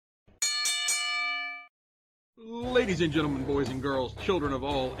Ladies and gentlemen, boys and girls, children of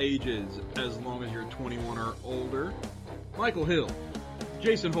all ages, as long as you're 21 or older, Michael Hill,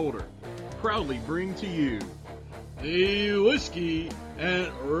 Jason Holder, proudly bring to you the Whiskey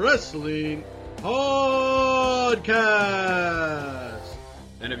and Wrestling Podcast.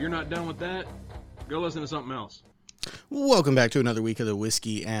 And if you're not done with that, go listen to something else. Welcome back to another week of the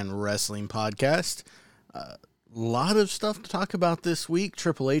Whiskey and Wrestling Podcast. A lot of stuff to talk about this week.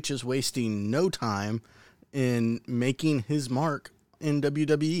 Triple H is wasting no time in making his mark in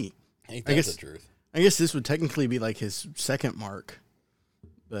WWE. Ain't that the truth? I guess this would technically be like his second mark.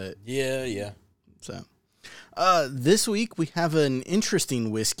 But Yeah. So, this week we have an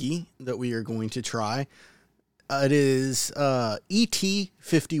interesting whiskey that we are going to try. It is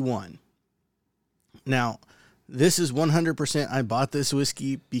ET51. Now, this is 100%. I bought this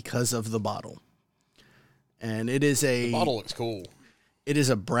whiskey because of the bottle. And it is The bottle looks cool. It is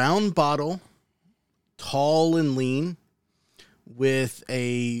a brown bottle, tall and lean, with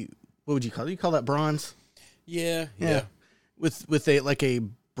a, what would you call it? You call that bronze? Yeah. With a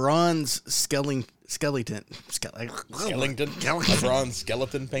bronze skeleton. Skellington? A bronze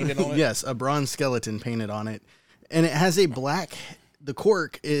skeleton painted on it? Yes, a bronze skeleton painted on it. And it has a black, the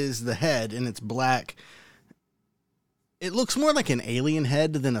cork is the head, and it's black. It looks more like an alien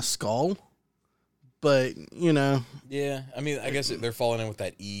head than a skull, but, you know. Yeah, I mean, I guess they're falling in with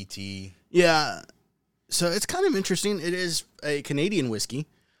that E.T. Yeah, so it's kind of interesting. It is a Canadian whiskey,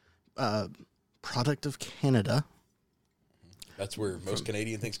 product of Canada. That's where most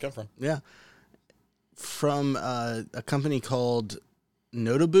Canadian things come from. Yeah. From a company called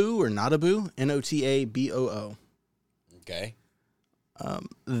Notaboo or Notaboo, Notaboo. Okay.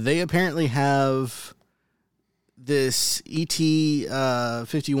 They apparently have this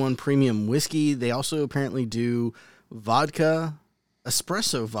ET51 premium whiskey. They also apparently do vodka,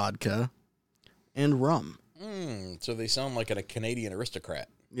 espresso vodka, and rum. So they sound like a Canadian aristocrat.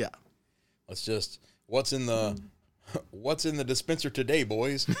 Yeah. Let's just, what's in the dispenser today,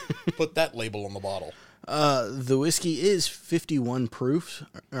 boys? Put that label on the bottle. The whiskey is 51 proof,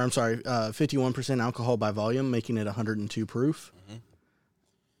 or I'm sorry, 51% alcohol by volume, making it 102 proof. Mm-hmm.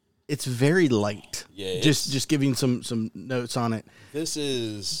 It's very light. Yeah. Just giving some notes on it. This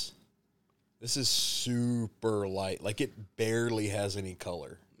is super light. Like, it barely has any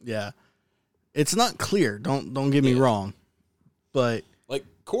color. Yeah. It's not clear. Don't get me wrong. But like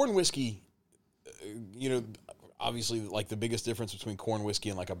corn whiskey, obviously, like the biggest difference between corn whiskey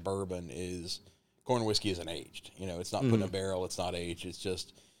and like a bourbon is corn whiskey isn't aged. It's not put in a barrel. It's not aged. It's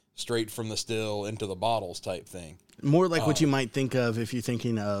just straight from the still into the bottles type thing. More like what you might think of if you're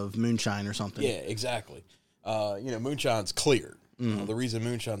thinking of moonshine or something. Yeah, exactly. Moonshine's clear. The reason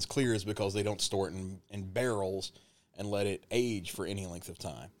moonshine's clear is because they don't store it in barrels and let it age for any length of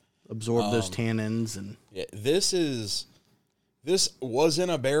time. Absorb those tannins and this was in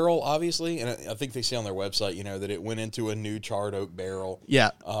a barrel, obviously, and I think they say on their website, that it went into a new charred oak barrel.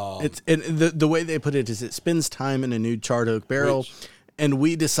 Yeah, the way they put it is it spends time in a new charred oak barrel, and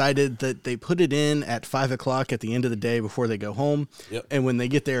we decided that they put it in at 5:00 at the end of the day before they go home. Yep. And when they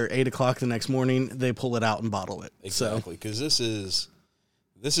get there at 8:00 the next morning, they pull it out and bottle it. Exactly, because this is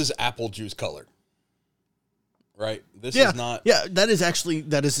apple juice color. Right? This is not... Yeah, that is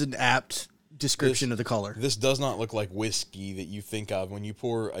an apt description of the color. This does not look like whiskey that you think of when you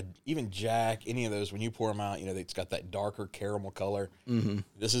pour, even Jack, any of those, when you pour them out, it's got that darker caramel color. Mm-hmm.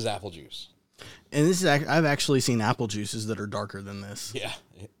 This is apple juice. And this is, I've actually seen apple juices that are darker than this. Yeah,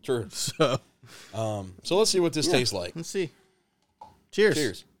 true. So let's see what this tastes like. Let's see. Cheers.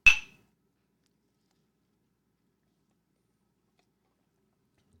 Cheers.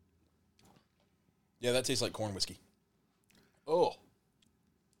 Yeah, that tastes like corn whiskey. Oh.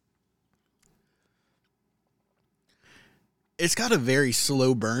 It's got a very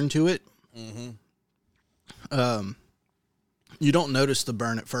slow burn to it. Mm-hmm. You don't notice the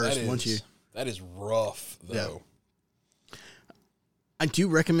burn at first That is rough, though. Yeah. I do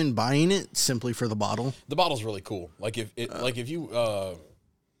recommend buying it simply for the bottle. The bottle's really cool. Like if you got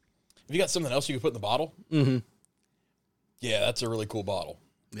something else you could put in the bottle. Mm-hmm. Yeah, that's a really cool bottle.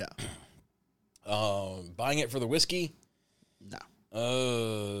 Yeah. Buying it for the whiskey? No.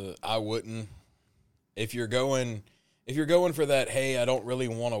 I wouldn't. If you're going for that, hey, I don't really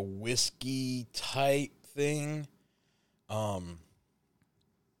want a whiskey type thing,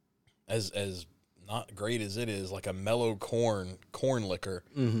 as not great as it is, like a mellow corn liquor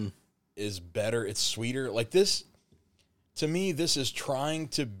is better. It's sweeter. Like this, to me, this is trying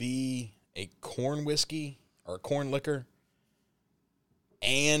to be a corn whiskey or a corn liquor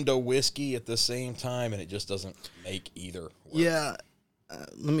and a whiskey at the same time, and it just doesn't make either work. Yeah.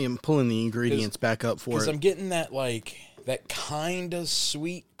 I'm pulling the ingredients back up for Because it. I'm getting that that kind of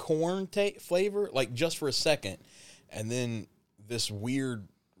sweet corn flavor, like just for a second, and then this weird,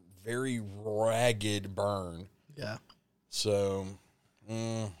 very ragged burn. Yeah. So,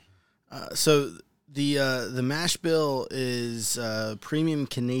 So the mash bill is premium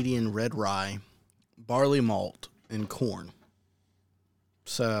Canadian red rye, barley malt, and corn.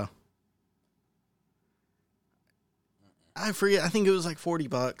 So I forget. I think it was like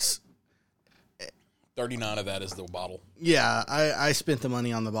 $40. 39 of that is the bottle. Yeah, I spent the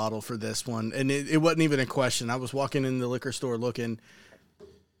money on the bottle for this one, and it wasn't even a question. I was walking in the liquor store looking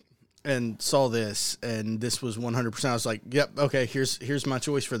and saw this, and this was 100%. I was like, "Yep, okay, here's my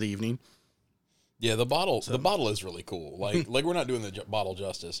choice for the evening." Yeah, the bottle is really cool. Like we're not doing the bottle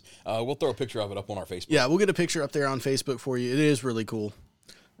justice. We'll throw a picture of it up on our Facebook. Yeah, we'll get a picture up there on Facebook for you. It is really cool,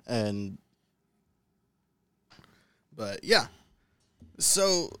 but yeah.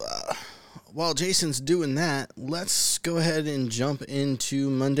 So while Jason's doing that, let's go ahead and jump into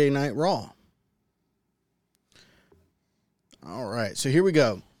Monday Night Raw. All right, so here we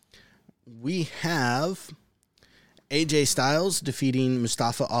go. We have AJ Styles defeating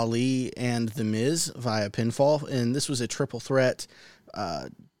Mustafa Ali and The Miz via pinfall, and this was a triple threat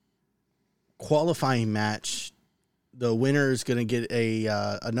qualifying match. The winner is going to get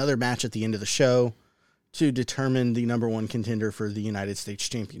another match at the end of the show to determine the number one contender for the United States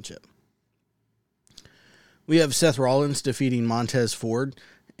Championship. We have Seth Rollins defeating Montez Ford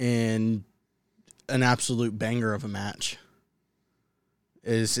in an absolute banger of a match,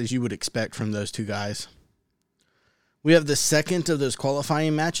 as you would expect from those two guys. We have the second of those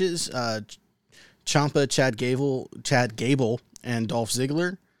qualifying matches, Ciampa, Chad Gable, and Dolph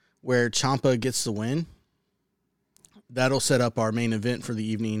Ziggler, where Ciampa gets the win. That'll set up our main event for the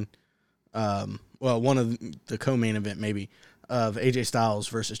evening. One of the co-main event maybe of AJ Styles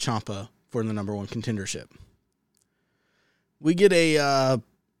versus Ciampa for the number one contendership. We get a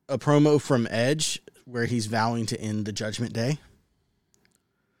promo from Edge where he's vowing to end the Judgment Day.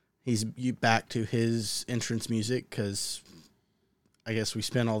 He's back to his entrance music because I guess we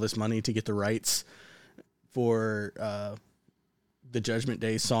spent all this money to get the rights for the Judgment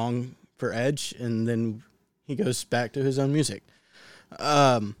Day song for Edge, and then he goes back to his own music.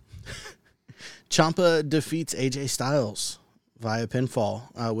 Ciampa defeats AJ Styles via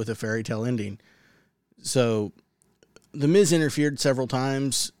pinfall with a fairy tale ending. So The Miz interfered several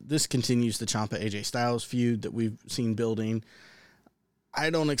times. This continues the Ciampa AJ Styles feud that we've seen building. I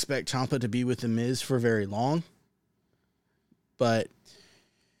don't expect Ciampa to be with The Miz for very long, but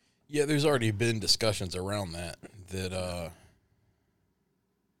yeah, there's already been discussions around that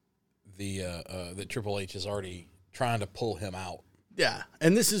Triple H is already trying to pull him out. yeah,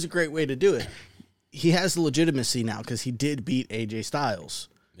 and this is a great way to do it. He has the legitimacy now because he did beat AJ Styles.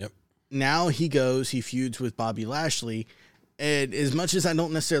 Yep. Now he feuds with Bobby Lashley, and as much as I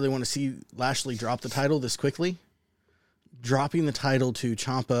don't necessarily want to see Lashley drop the title this quickly, dropping the title to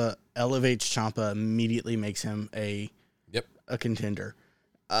Ciampa elevates Ciampa, immediately makes him a contender.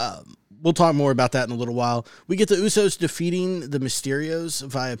 We'll talk more about that in a little while. We get the Usos defeating the Mysterios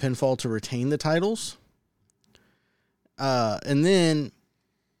via pinfall to retain the titles. And then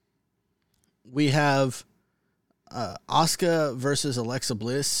we have Asuka versus Alexa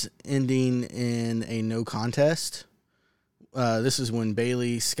Bliss ending in a no contest. This is when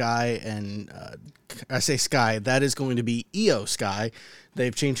Bayley, Sky, and I say Sky, that is going to be Io Sky.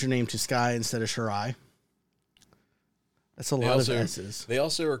 They've changed her name to Sky instead of Shirai. That's a lot of S's. They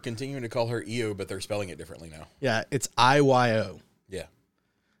also are continuing to call her Io, but they're spelling it differently now. Yeah, it's IYO. Yeah.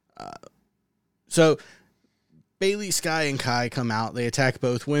 So Bayley, Sky, and Kai come out. They attack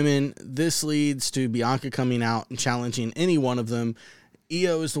both women. This leads to Bianca coming out and challenging any one of them.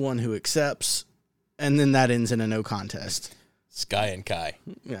 Io is the one who accepts, and then that ends in a no contest. Sky and Kai.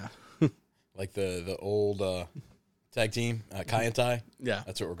 Yeah. Like the old tag team, Kai and Tai. Yeah.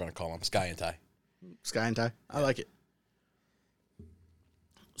 That's what we're going to call them, Sky and Tai. Sky and Tai. I like it.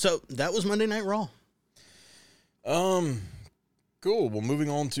 So that was Monday Night Raw. Cool. Well, moving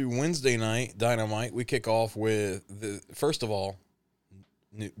on to Wednesday night Dynamite, we kick off with first of all,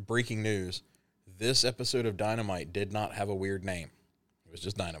 breaking news. This episode of Dynamite did not have a weird name. It was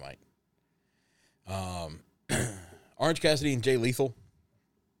just Dynamite. Orange Cassidy and Jay Lethal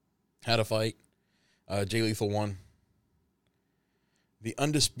had a fight. Jay Lethal won. The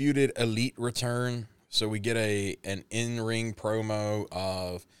Undisputed Elite return. So we get an in-ring promo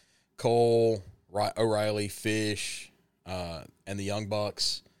of Cole, O'Reilly, Fish, and the Young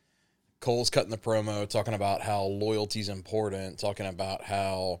Bucks. Cole's cutting the promo, talking about how loyalty's important, talking about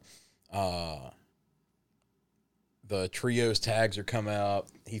how the trios tags are coming out.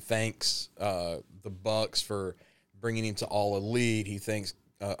 He thanks the Bucks for bringing him to All Elite. He thanks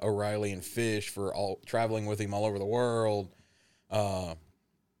O'Reilly and Fish for all traveling with him all over the world. Then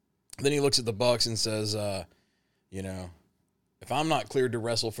he looks at the Bucks and says, you know, if I'm not cleared to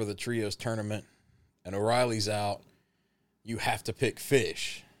wrestle for the trios tournament and O'Reilly's out, you have to pick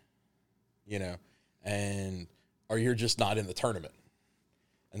Fish, you know, or you're just not in the tournament.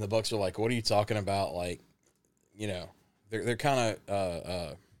 And the Bucks are like, what are you talking about? Like, you know, they're kind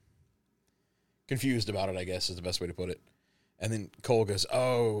of confused about it, I guess is the best way to put it. And then Cole goes,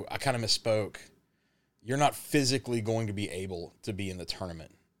 oh, I kind of misspoke. You're not physically going to be able to be in the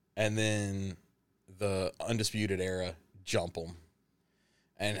tournament. And then the Undisputed Era jump them.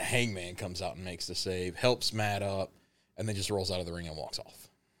 And Hangman comes out and makes the save, helps Matt up, and then just rolls out of the ring and walks off.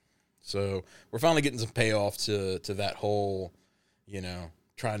 So we're finally getting some payoff to that whole, you know,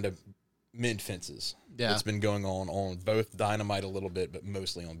 trying to mend fences. Yeah. That's been going on both Dynamite a little bit, but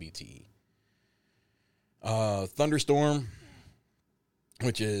mostly on BTE. Thunderstorm,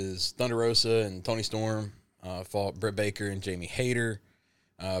 which is Thunder Rosa and Tony Storm, fought Britt Baker and Jamie Hayter.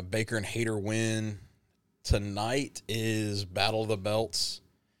 Baker and Hayter win. Tonight is Battle of the Belts,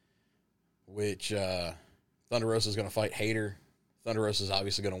 which Thunder Rosa is going to fight Hayter. Thunder Rosa is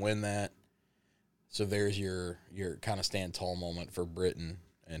obviously going to win that. So there's your kind of stand tall moment for Britt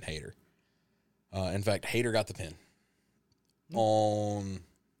and Hayter. In fact, Hayter got the pin on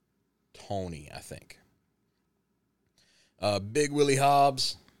Tony, I think. Big Willie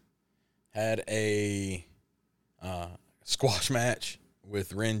Hobbs had a squash match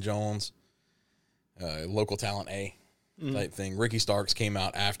with Ren Jones, local talent A type thing. Ricky Starks came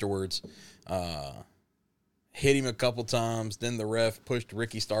out afterwards, hit him a couple times. Then the ref pushed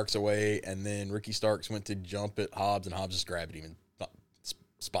Ricky Starks away, and then Ricky Starks went to jump at Hobbs, and Hobbs just grabbed him and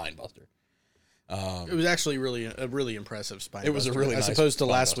spine buster. It was actually a really impressive spine. It was a really as nice opposed to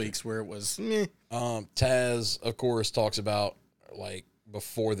spine last buster. week's where it was meh. Taz, of course, talks about, like,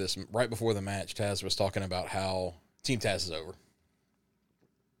 right before the match, Taz was talking about how Team Taz is over.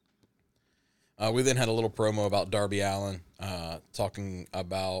 We then had a little promo about Darby Allin, talking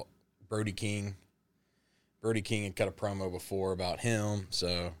about Brody King. Brody King had cut a promo before about him,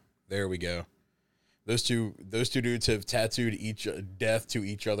 so there we go. Those two dudes have tattooed death to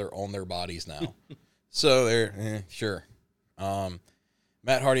each other on their bodies now. So they're sure.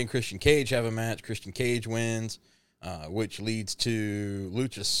 Matt Hardy and Christian Cage have a match. Christian Cage wins, which leads to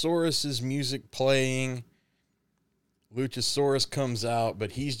Luchasaurus's music playing. Luchasaurus comes out,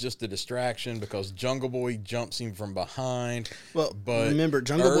 but he's just a distraction because Jungle Boy jumps him from behind. Well, but remember,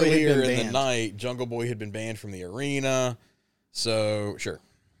 Jungle Boy had earlier been in the banned. night, Jungle Boy had been banned from the arena. So, sure.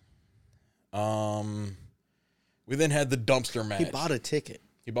 We then had the dumpster match. He bought a ticket.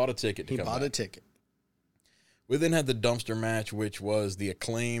 He bought a ticket to come back. We then had the dumpster match, which was the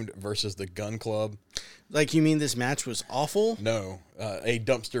Acclaimed versus the Gun Club. Like, you mean this match was awful? No, a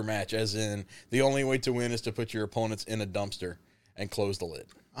dumpster match, as in the only way to win is to put your opponents in a dumpster and close the lid.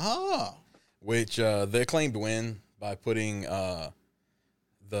 Oh. Which the Acclaimed win by putting the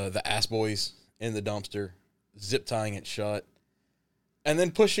Ass Boys in the dumpster, zip tying it shut, and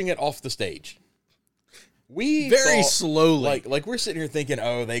then pushing it off the stage. We Very thought, slowly. like we're sitting here thinking,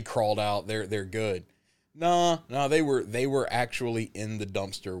 oh, they crawled out, they're good. No, they were actually in the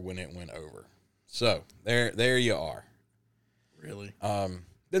dumpster when it went over. So there you are. Really? Then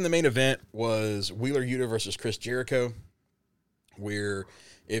the main event was Wheeler Yuta versus Chris Jericho, where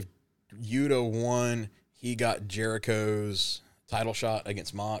if Yuta won, he got Jericho's title shot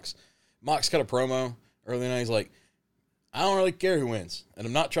against Mox. Mox cut a promo early night. He's like, I don't really care who wins, and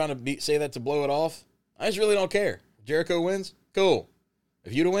I'm not trying to say that to blow it off. I just really don't care. Jericho wins, cool.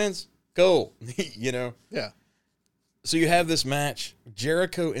 If Yuta wins, cool. You know? Yeah. So you have this match.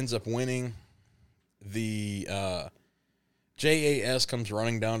 Jericho ends up winning. The JAS comes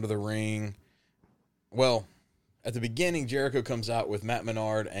running down to the ring. Well, at the beginning, Jericho comes out with Matt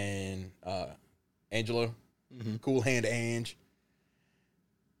Menard and Angelo. Mm-hmm. Cool Hand Ange.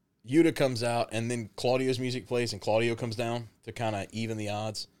 Yuta comes out, and then Claudio's music plays, and Claudio comes down to kind of even the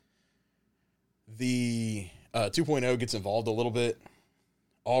odds. The 2.0 gets involved a little bit.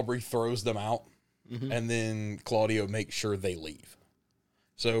 Aubrey throws them out, and then Claudio makes sure they leave.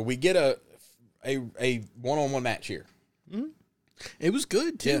 So we get a one-on-one match here. Mm-hmm. It was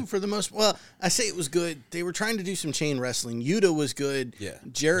good, too, for the most... Well, I say it was good. They were trying to do some chain wrestling. Yuta was good. Yeah.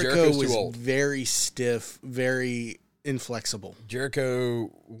 Jericho Jericho's too was old. very stiff, very inflexible.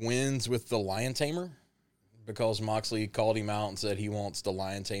 Jericho wins with the Lion Tamer because Moxley called him out and said he wants the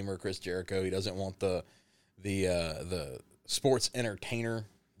Lion Tamer, Chris Jericho. He doesn't want the sports entertainer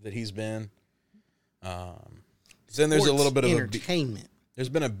that he's been. Then there's a sports little bit of entertainment. there's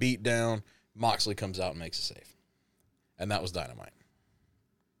been a beat down. Moxley comes out and makes a save. And that was Dynamite.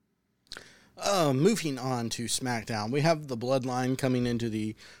 Moving on to SmackDown, we have the Bloodline coming into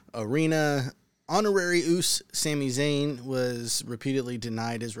the arena. Honorary Uce Sami Zayn was repeatedly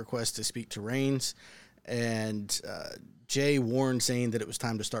denied his request to speak to Reigns, and Jay warned Zayn that it was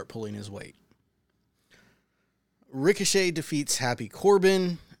time to start pulling his weight. Ricochet defeats Happy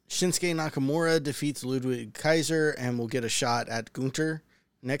Corbin. Shinsuke Nakamura defeats Ludwig Kaiser and will get a shot at Gunther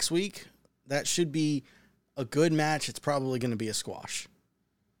next week. That should be a good match. It's probably going to be a squash.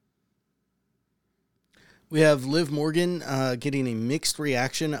 We have Liv Morgan getting a mixed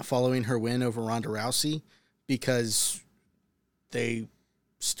reaction following her win over Ronda Rousey because they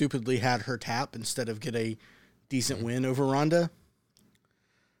stupidly had her tap instead of get a decent win over Ronda.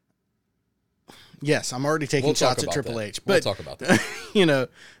 Yes, I'm already taking shots at Triple H. But, we'll talk about that. You know,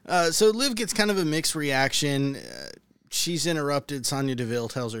 so Liv gets kind of a mixed reaction. She's interrupted. Sonya Deville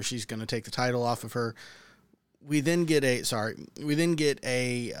tells her she's going to take the title off of her. We then get a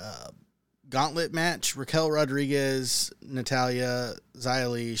gauntlet match. Raquel Rodriguez, Natalya,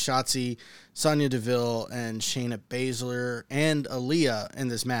 Xia Li, Shotzi, Sonya Deville, and Shayna Baszler, and Aaliyah in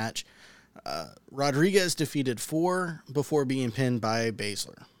this match. Rodriguez defeated 4 before being pinned by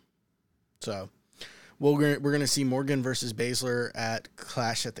Baszler. So we're going to see Morgan versus Baszler at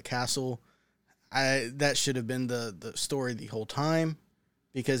Clash at the Castle. That should have been the story the whole time,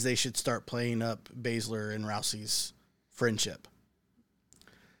 because they should start playing up Baszler and Rousey's friendship.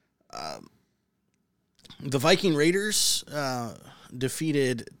 The Viking Raiders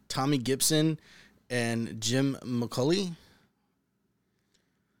defeated Tommy Gibson and Jim McCulley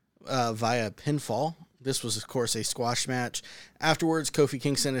via pinfall. This was, of course, a squash match. Afterwards, Kofi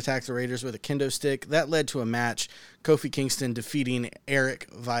Kingston attacked the Raiders with a kendo stick. That led to a match, Kofi Kingston defeating Eric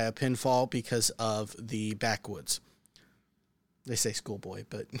via pinfall because of the backwoods. They say schoolboy,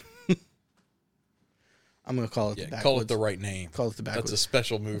 but I'm going to call it the backwoods. Call it the right name. Call it the backwoods. That's a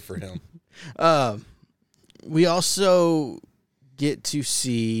special move for him. We also get to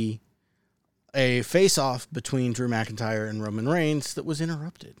see a face-off between Drew McIntyre and Roman Reigns that was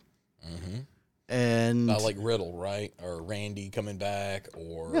interrupted. Mm-hmm. And like Riddle, right? Or Randy coming back,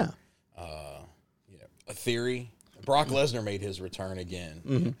 or a Theory. Brock Lesnar made his return again.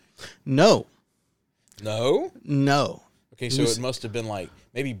 Mm-hmm. No. Okay, so it must have been like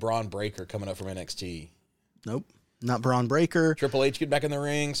maybe Braun Breaker coming up from NXT. Nope. Not Braun Breaker. Triple H get back in the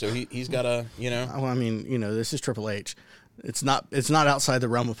ring, so he's got to, Well, I mean, this is Triple H. It's not outside the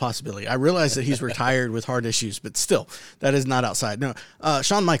realm of possibility. I realize that he's retired with heart issues, but still, that is not outside. No,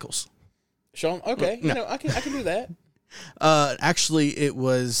 Shawn Michaels. Shawn, okay, No. I can do that. Actually, it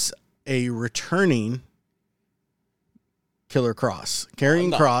was a returning Killer Cross,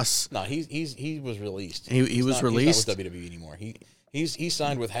 carrying Cross. No, he was released. He was released. He's not with WWE anymore. He's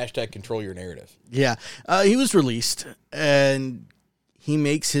signed with # Control Your Narrative. Yeah, he was released, and he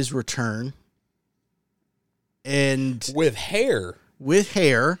makes his return, and with hair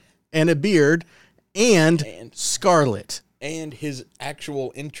and a beard and Scarlet. And his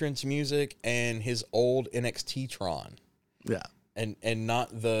actual entrance music and his old NXT Tron. Yeah. And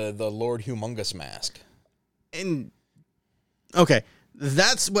not the Lord Humongous mask. And okay,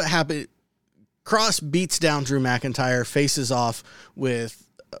 that's what happened. Cross beats down Drew McIntyre, faces off with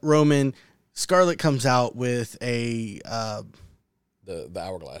Roman. Scarlet comes out with a the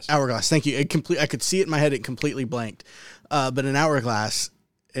hourglass. Hourglass. Thank you. I could see it in my head. It completely blanked. But an hourglass,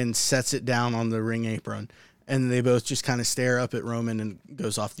 and sets it down on the ring apron. And they both just kind of stare up at Roman and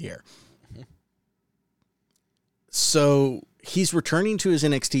goes off the air. Mm-hmm. So he's returning to his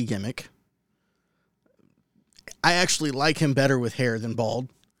NXT gimmick. I actually like him better with hair than bald.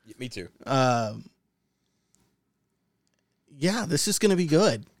 Me too. Yeah, this is going to be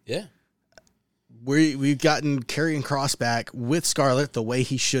good. Yeah. We've gotten Karrion Kross back with Scarlett the way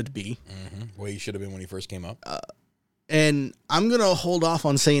he should be. Mm-hmm. The way he should have been when he first came up. And I'm going to hold off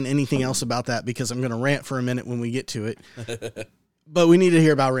on saying anything else about that because I'm going to rant for a minute when we get to it. But we need to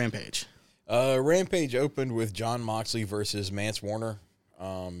hear about Rampage. Rampage opened with Jon Moxley versus Mance Warner.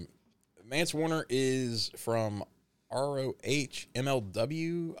 Mance Warner is from ROH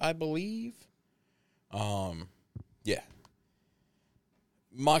MLW, I believe. Yeah.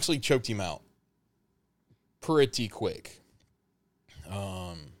 Moxley choked him out pretty quick.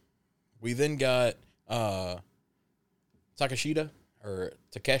 We then got Takeshita, or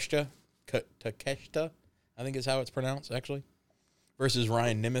Takeshita, I think is how it's pronounced, actually, versus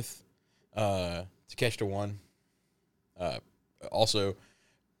Ryan Nemeth. Takeshita won. Also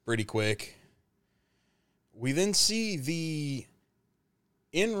pretty quick. We then see the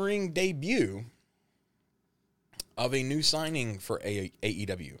in-ring debut of a new signing for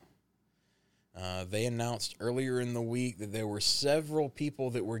AEW. They announced earlier in the week that there were several people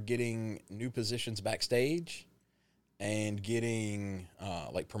that were getting new positions backstage and getting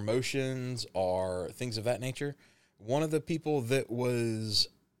like promotions or things of that nature. One of the people that was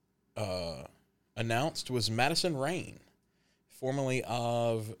announced was Madison Rayne, formerly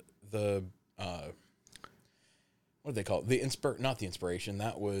of the what do they call it? Not the Inspiration.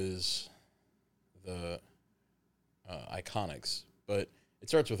 That was the Iconics, but it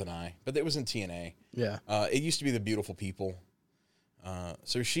starts with an I. But it was in TNA. Yeah. It used to be the Beautiful People.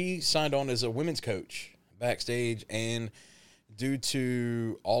 So she signed on as a women's coach backstage, and due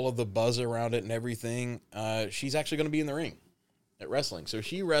to all of the buzz around it and everything, she's actually going to be in the ring at wrestling. So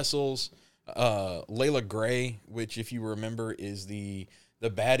she wrestles Layla Gray, which, if you remember, is the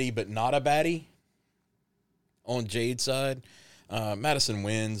baddie but not a baddie on Jade's side. Madison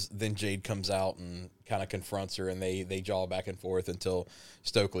wins, then Jade comes out and kind of confronts her, and they jaw back and forth until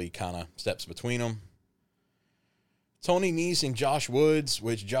Stokely kind of steps between them. Tony Nese and Josh Woods,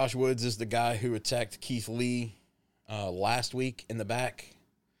 which Josh Woods is the guy who attacked Keith Lee last week in the back.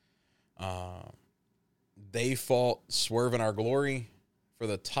 They fought Swerve and Our Glory for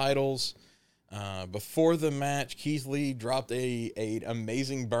the titles. Before the match, Keith Lee dropped a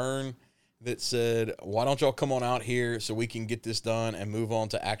amazing burn that said, "Why don't y'all come on out here so we can get this done and move on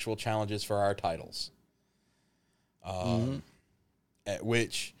to actual challenges for our titles?" At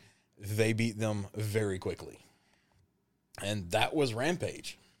which they beat them very quickly. And that was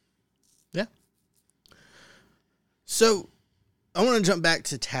Rampage. Yeah. So I want to jump back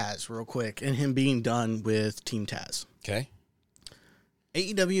to Taz real quick and him being done with Team Taz. Okay.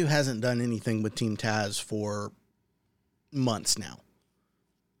 AEW hasn't done anything with Team Taz for months now.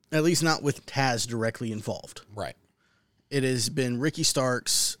 At least not with Taz directly involved. Right. It has been Ricky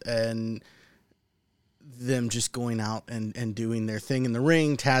Starks and them just going out and doing their thing in the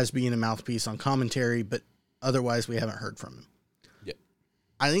ring, Taz being a mouthpiece on commentary, but otherwise we haven't heard from him. Yep.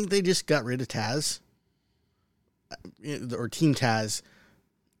 I think they just got rid of Taz, or Team Taz.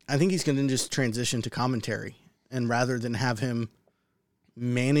 I think he's going to just transition to commentary, and rather than have him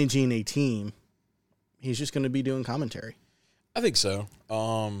managing a team, he's just going to be doing commentary. I think so.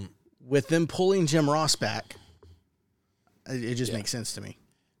 With them pulling Jim Ross back, it just makes sense to me.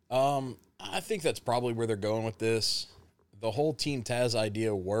 I think that's probably where they're going with this. The whole Team Taz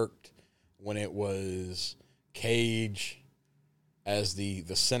idea worked when it was Cage as the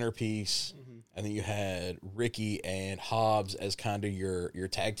centerpiece, and then you had Ricky and Hobbs as kind of your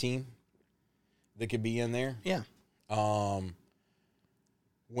tag team that could be in there. Yeah.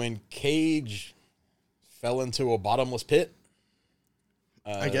 When Cage fell into a bottomless pit,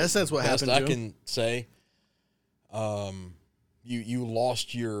 I guess that's what happened to him. I can say, you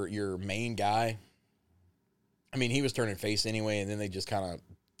lost your main guy. I mean, he was turning face anyway, and then they just kind of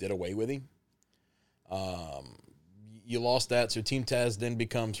did away with him. You lost that, so Team Taz then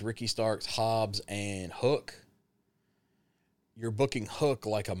becomes Ricky Starks, Hobbs, and Hook. You're booking Hook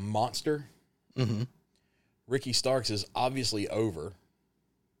like a monster. Mm-hmm. Ricky Starks is obviously over.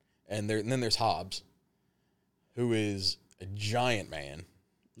 And then there's Hobbs, who is a giant man.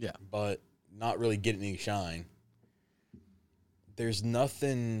 Yeah. But not really getting any shine. There's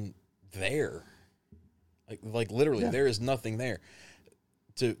nothing there. Like literally, there is nothing there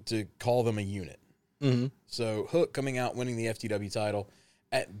to call them a unit. Mm-hmm. So Hook coming out winning the FTW title.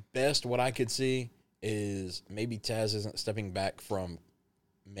 At best, what I could see is maybe Taz isn't stepping back from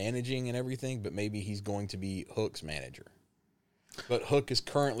managing and everything, but maybe he's going to be Hook's manager. But Hook is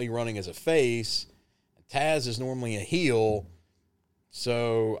currently running as a face. Taz is normally a heel,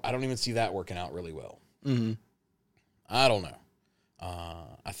 so I don't even see that working out really well. Mm-hmm. I don't know.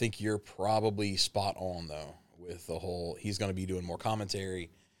 I think you're probably spot on, though, with the whole he's going to be doing more commentary,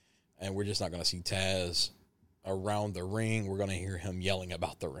 and we're just not going to see Taz around the ring. We're going to hear him yelling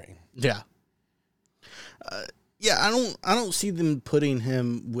about the ring. Yeah. Yeah, I don't see them putting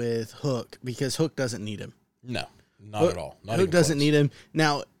him with Hook because Hook doesn't need him. No, not at all. Not Hook even doesn't close. need him.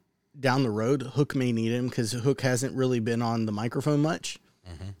 Now, down the road, Hook may need him because Hook hasn't really been on the microphone much.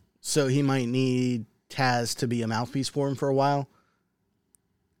 Mm-hmm. So he might need Taz to be a mouthpiece for him for a while.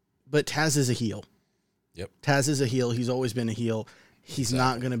 But Taz is a heel. Yep. Taz is a heel. He's always been a heel. He's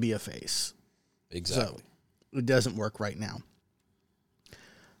not going to be a face. Exactly. So it doesn't work right now.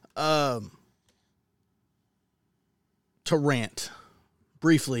 To rant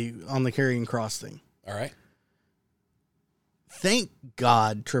briefly on the Karrion Kross thing. All right. Thank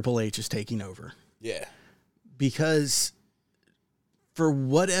God Triple H is taking over. Yeah. Because for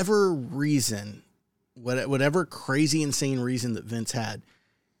whatever reason, whatever crazy, insane reason that Vince had,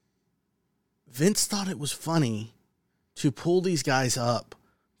 Vince thought it was funny to pull these guys up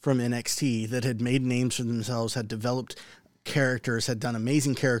from NXT that had made names for themselves, had developed characters, had done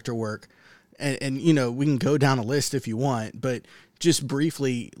amazing character work. And you know, we can go down a list if you want, but just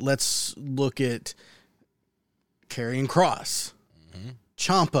briefly, let's look at Karrion Kross,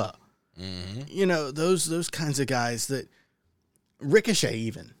 Ciampa, you know, those kinds of guys that Ricochet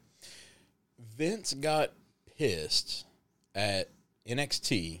even. Vince got pissed at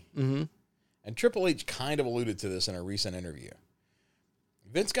NXT, and Triple H kind of alluded to this in a recent interview.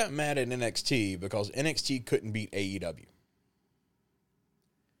 Vince got mad at NXT because NXT couldn't beat AEW.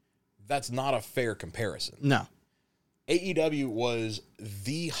 That's not a fair comparison. No. AEW was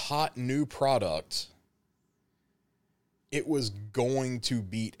the hot new product. It was going to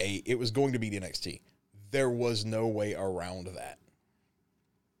beat NXT. There was no way around that.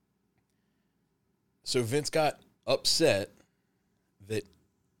 So Vince got upset that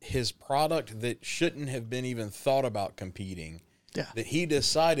his product that shouldn't have been even thought about competing, that he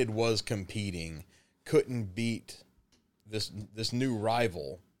decided was competing, couldn't beat this new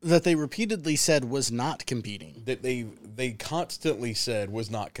rival. That they repeatedly said was not competing. That they constantly said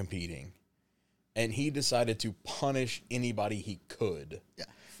was not competing. And he decided to punish anybody he could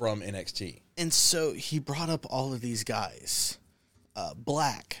from NXT. And so he brought up all of these guys.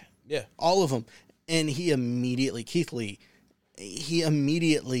 Black. Yeah. All of them. And he immediately, Keith Lee,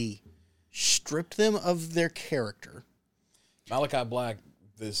 stripped them of their character. Malachi Black,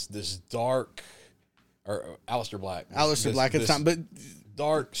 this dark, or Aleister Black. Aleister Black at the time, but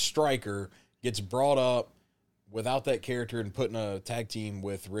dark striker gets brought up without that character and put in a tag team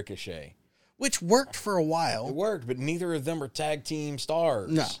with Ricochet. Which worked for a while. It worked, but neither of them are tag team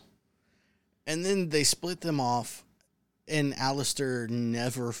stars. No. And then they split them off, and Aleister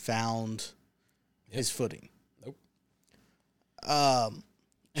never found his footing. Nope.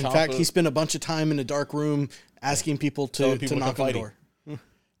 In fact, he spent a bunch of time in a dark room asking people to knock on the door.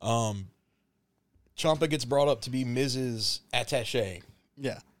 Ciampa gets brought up to be Mrs. Attaché.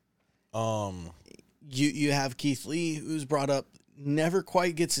 Yeah. You have Keith Lee, who's brought up, never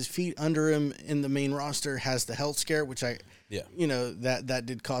quite gets his feet under him in the main roster, has the health scare, which that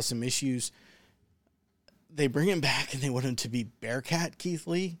did cause some issues. They bring him back and they want him to be Bearcat Keith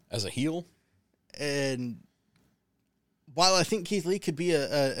Lee. As a heel? And while I think Keith Lee could be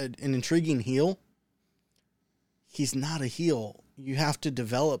an intriguing heel, he's not a heel. You have to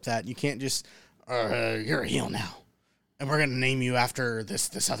develop that. You can't just, you're a heel now, and we're going to name you after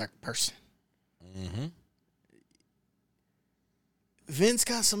this other person. Mm-hmm. Vince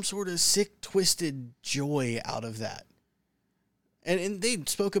got some sort of sick, twisted joy out of that. And they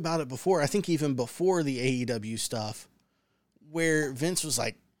spoke about it before, I think even before the AEW stuff, where Vince was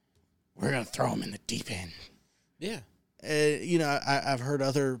like, we're going to throw him in the deep end. Yeah. I've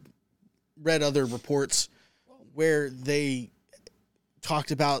read other reports where they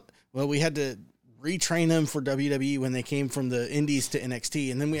talked about, well, we had to retrain them for WWE when they came from the indies to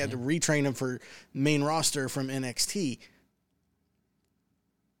NXT, and then we had to retrain them for main roster from NXT.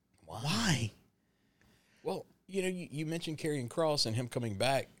 Why? Well, you mentioned Karrion Kross and him coming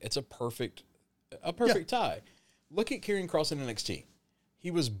back. It's a perfect tie. Look at Karrion Kross in NXT.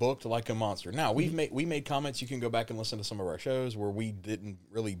 He was booked like a monster. Now, we made comments. You can go back and listen to some of our shows where we didn't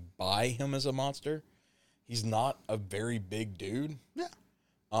really buy him as a monster. He's not a very big dude. Yeah.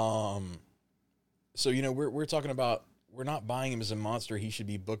 So, we're talking about, we're not buying him as a monster. He should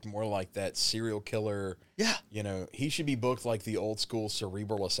be booked more like that serial killer. Yeah. He should be booked like the old school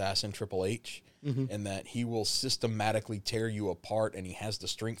cerebral assassin Triple H, and that he will systematically tear you apart, and he has the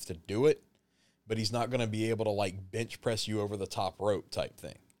strength to do it, but he's not going to be able to bench press you over the top rope type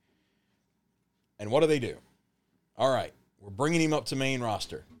thing. And what do? All right, we're bringing him up to main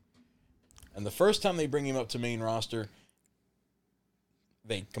roster. And the first time they bring him up to main roster,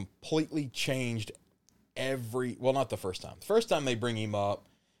 they completely changed not the first time. The first time they bring him up,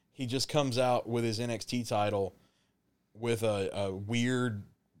 he just comes out with his NXT title with a weird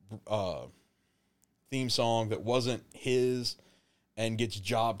theme song that wasn't his and gets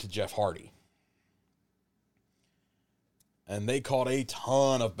jobbed to Jeff Hardy. And they caught a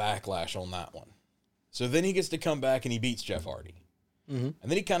ton of backlash on that one. So then he gets to come back and he beats Jeff Hardy. Mm-hmm.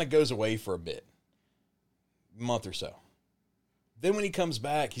 And then he kind of goes away for a month or so. Then when he comes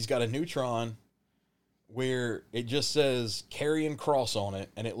back, he's got a Neutron where it just says Karrion Kross on it,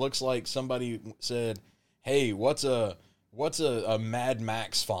 and it looks like somebody said, "Hey, what's a Mad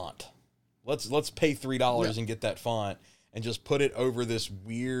Max font? Let's pay $3 and get that font and just put it over this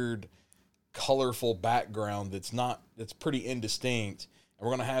weird, colorful background that's pretty indistinct. And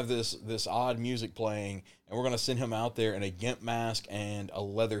we're gonna have this odd music playing, and we're gonna send him out there in a gimp mask and a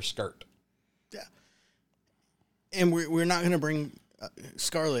leather skirt." Yeah. And we're not going to bring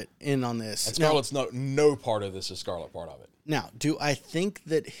Scarlett in on this. And Scarlett's no part of this is Scarlett part of it. Now, do I think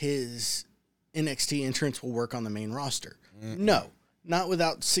that his NXT entrance will work on the main roster? No, not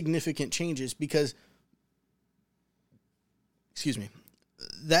without significant changes, because, excuse me,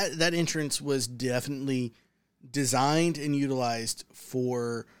 that entrance was definitely designed and utilized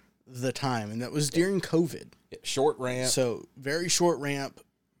for the time, and that was during COVID. Short ramp. So very short ramp,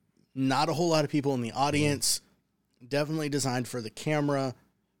 not a whole lot of people in the audience, definitely designed for the camera.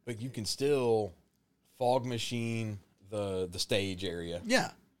 But you can still fog machine the stage area.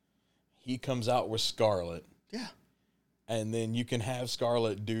 Yeah. He comes out with Scarlett. Yeah. And then you can have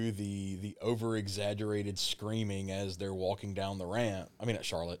Scarlett do the over-exaggerated screaming as they're walking down the ramp. I mean, not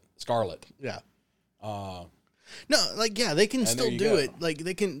Charlotte. Scarlett. Yeah. No, like, yeah, they can still do it. Like,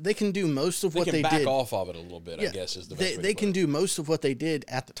 they can do most of what they did. They can back off of it a little bit, I guess, is the best way to put it. They can do most of what they did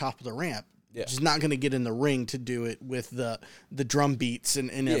at the top of the ramp. Yeah. Just not going to get in the ring to do it with the drum beats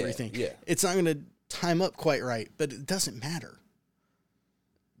and everything. Yeah. It's not going to time up quite right, but it doesn't matter.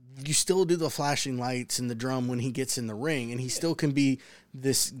 You still do the flashing lights and the drum when he gets in the ring, and he still can be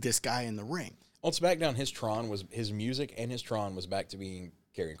this guy in the ring. On SmackDown, his music and his Tron was back to being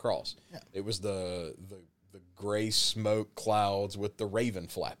Karrion Kross. Yeah. It was the gray smoke clouds with the raven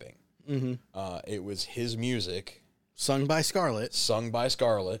flapping. Mm-hmm. It was his music, sung by Scarlett.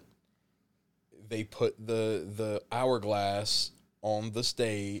 They put the hourglass on the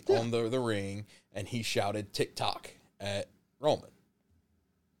stage, on the ring, and he shouted TikTok at Roman.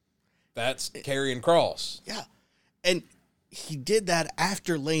 That's Karrion Kross. Yeah. And he did that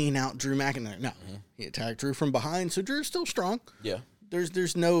after laying out Drew McIntyre. No, he attacked Drew from behind, so Drew's still strong. Yeah.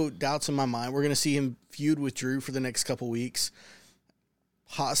 There's no doubts in my mind. We're going to see him feud with Drew for the next couple weeks,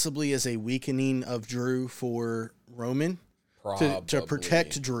 possibly as a weakening of Drew for Roman to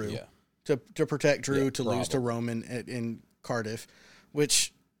protect Drew. Yeah. To protect Drew to lose to probably. Roman in Cardiff,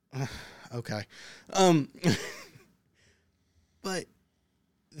 which, okay. But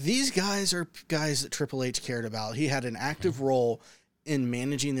these guys are guys that Triple H cared about. He had an active role in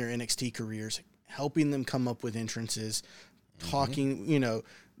managing their NXT careers, helping them come up with entrances, talking,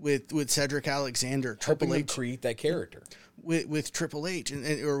 with Cedric Alexander, Triple H create that character with Triple H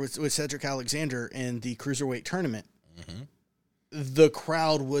or with Cedric Alexander and the Cruiserweight tournament. Mm-hmm. The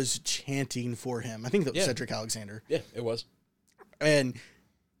crowd was chanting for him. I think that was Cedric Alexander. Yeah, it was. And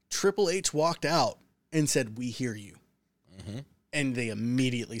Triple H walked out and said, "We hear you." Mm-hmm. And they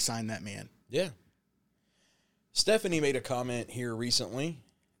immediately signed that man. Yeah. Stephanie made a comment here recently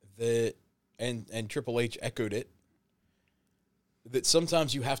that, and Triple H echoed it, that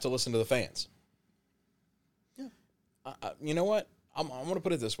sometimes you have to listen to the fans. Yeah. You know what? I'm going to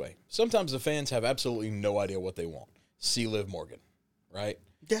put it this way. Sometimes the fans have absolutely no idea what they want. See Liv Morgan, right?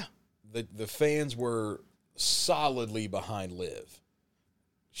 Yeah. The fans were solidly behind Liv.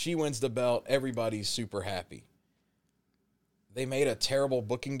 She wins the belt. Everybody's super happy. They made a terrible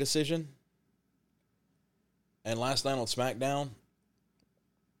booking decision. And last night on SmackDown,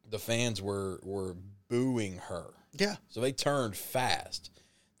 the fans were booing her. Yeah. So they turned fast.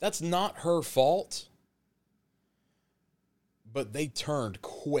 That's not her fault, but they turned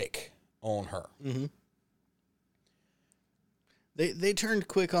quick on her. Mm-hmm. They turned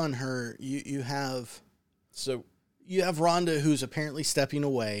quick on her. You have Ronda, who's apparently stepping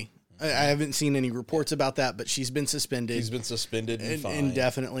away. I haven't seen any reports about that, but she's been suspended. She's been suspended and fined.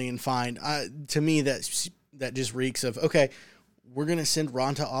 Indefinitely and fined. To me, that just reeks of, okay, we're going to send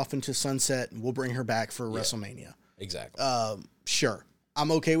Ronda off into sunset, and we'll bring her back for WrestleMania. Exactly. Sure.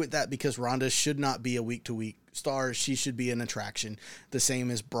 I'm okay with that because Ronda should not be a week-to-week star. She should be an attraction, the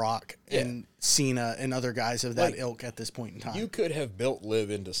same as Brock and Cena and other guys of that ilk at this point in time. You could have built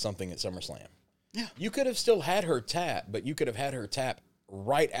Liv into something at SummerSlam. Yeah. You could have still had her tap, but you could have had her tap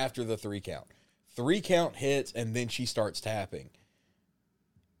right after the 3 count. 3 count hits, and then she starts tapping.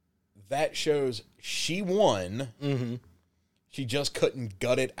 That shows she won. Mm-hmm. She just couldn't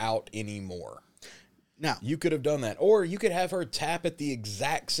gut it out anymore. Now, You could have done that. Or you could have her tap at the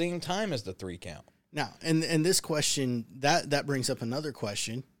exact same time as the 3 count. now, and this question, that brings up another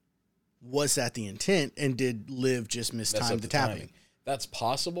question. Was that the intent, and did Liv just mistime the tapping? Timing. That's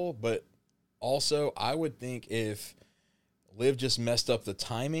possible, but also I would think if Liv just messed up the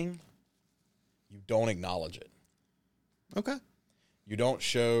timing, you don't acknowledge it. Okay. You don't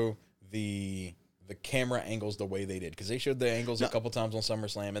show the camera angles the way they did, because they showed the angles a couple times on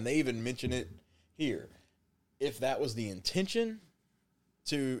SummerSlam, and they even mention it here. If that was the intention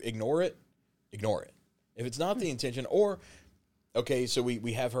to ignore it, ignore it. If it's not the intention, or, okay, so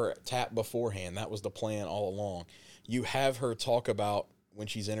we have her tap beforehand. That was the plan all along. You have her talk about, when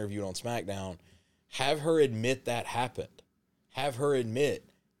she's interviewed on SmackDown, Have her admit that happened. Have her admit,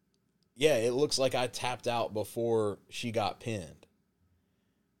 yeah, it looks like I tapped out before she got pinned.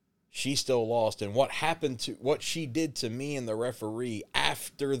 She still lost. And what she did to me and the referee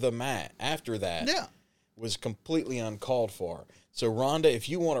after the match, after that, was completely uncalled for. So, Ronda, if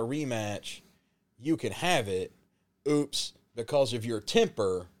you want a rematch, you can have it. Oops, because of your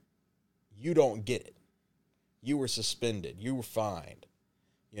temper, you don't get it. You were suspended. You were fined.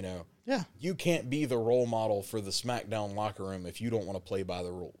 You know? Yeah. You can't be the role model for the SmackDown locker room if you don't want to play by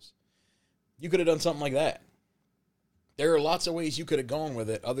the rules. You could have done something like that. There are lots of ways you could have gone with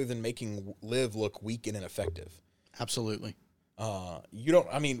it other than making Liv look weak and ineffective. Absolutely. We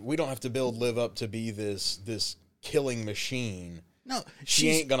don't have to build Liv up to be this killing machine. No, she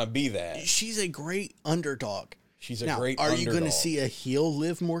ain't gonna be that. She's a great underdog. She's a now, great are underdog. you going to see a heel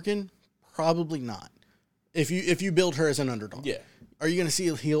Liv Morgan? Probably not. If you build her as an underdog. Yeah. Are you going to see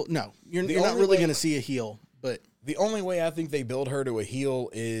a heel? No. You're not really going to see a heel, but the only way I think they build her to a heel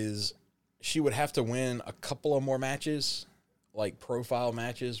is she would have to win a couple of more matches, like profile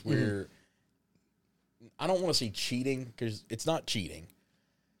matches where I don't want to say cheating because it's not cheating,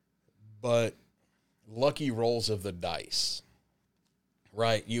 but lucky rolls of the dice.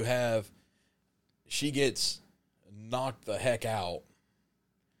 Right? She gets knocked the heck out,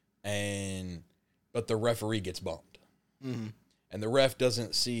 but the referee gets bumped. Mm-hmm. And the ref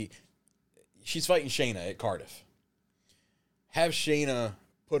doesn't see. She's fighting Shayna at Cardiff. Have Shayna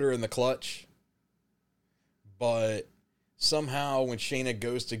put her in the clutch, but somehow when Shayna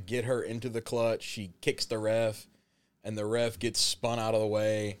goes to get her into the clutch, she kicks the ref, and the ref gets spun out of the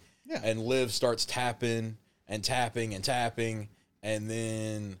way, and Liv starts tapping and tapping and tapping, and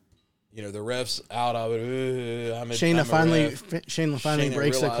then the ref's out of it. Shayna finally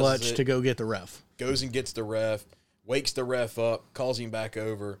breaks the clutch to go get the ref. Goes and gets the ref, wakes the ref up, calls him back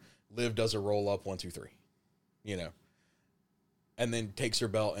over. Liv does a roll up 1, 2, 3, and then takes her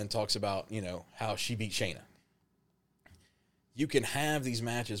belt and talks about how she beat Shayna. You can have these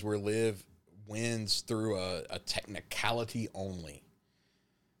matches where Liv wins through a technicality only.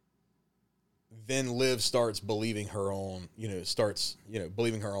 Then Liv starts believing her own,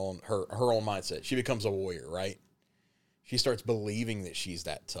 believing her own mindset. She becomes a warrior, right? She starts believing that she's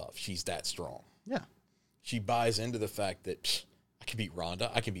that tough. She's that strong. Yeah. She buys into the fact that I can beat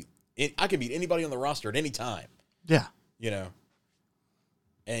Ronda. I can beat anybody on the roster at any time. Yeah.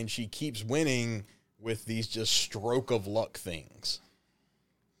 And she keeps winning with these just stroke of luck things.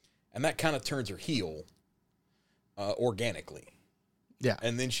 And that kind of turns her heel organically. Yeah.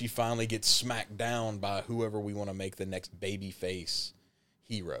 And then she finally gets smacked down by whoever we want to make the next babyface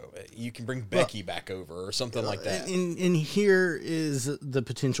hero. You can bring Becky back over or something like that. And here is the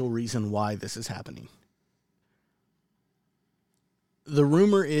potential reason why this is happening. The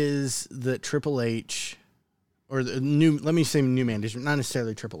rumor is that Triple H, or the new management, not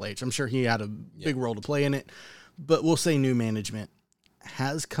necessarily Triple H. I'm sure he had a big role to play in it, but we'll say new management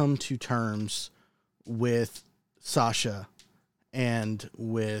has come to terms with Sasha and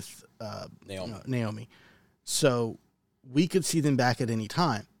with Naomi. So we could see them back at any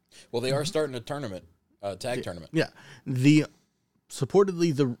time. Well, they are starting a tournament, tag tournament. Yeah.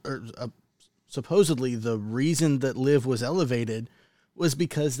 Supposedly the reason that Liv was elevated was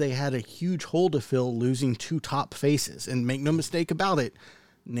because they had a huge hole to fill losing 2 top faces. And make no mistake about it,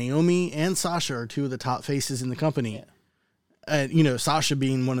 Naomi and Sasha are 2 of the top faces in the company. Yeah. Sasha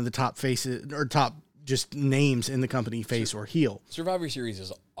being one of the top faces or top just names in the company, face or heel. Survivor Series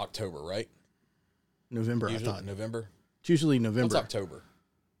is October, right? November, usually, I thought. November? It's usually November. What's October?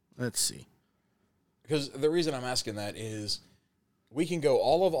 Let's see. Because the reason I'm asking that is we can go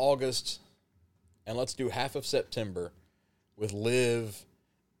all of August and let's do half of September with Liv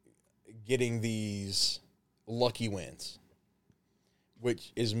getting these lucky wins,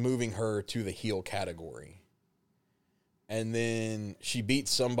 which is moving her to the heel category. And then she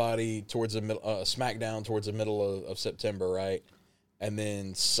beats somebody towards the middle, SmackDown towards the middle of September, right? And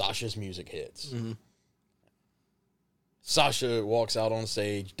then Sasha's music hits. Mm-hmm. Sasha walks out on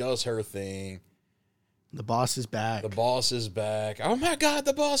stage, does her thing. The boss is back. The boss is back. Oh my God,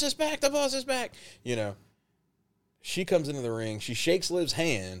 the boss is back. The boss is back. She comes into the ring. She shakes Liv's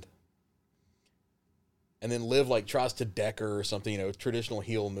hand. And then Liv tries to deck her or something, traditional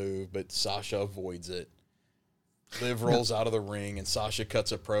heel move, but Sasha avoids it. Liv rolls out of the ring and Sasha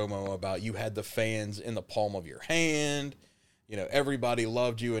cuts a promo about you had the fans in the palm of your hand. Everybody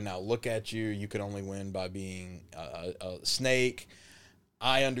loved you and now look at you. You can only win by being a snake.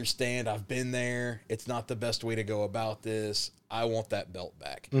 I understand. I've been there. It's not the best way to go about this. I want that belt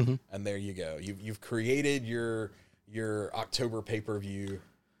back. Mm-hmm. And there you go. You've created your October pay-per-view.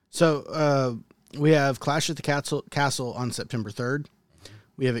 So We have Clash at the Castle on September 3rd.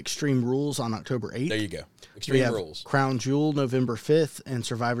 We have Extreme Rules on October 8th. There you go. We Extreme have Rules. Crown Jewel November 5th and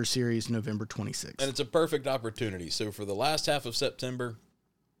Survivor Series November 26th. And it's a perfect opportunity. So for the last half of September,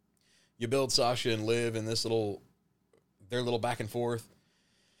 you build Sasha and Liv in their little back and forth.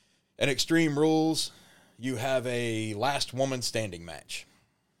 And Extreme Rules, you have a last woman standing match.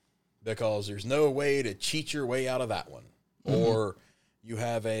 Because there's no way to cheat your way out of that one. Or you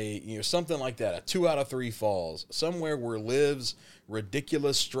have something like that, a 2 out of 3 falls, somewhere where Liv's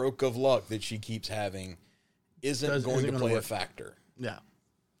ridiculous stroke of luck that she keeps having isn't going to play a factor. Yeah.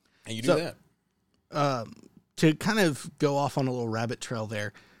 And you do that. To kind of go off on a little rabbit trail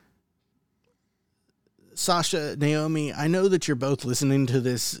there, Sasha, Naomi, I know that you're both listening to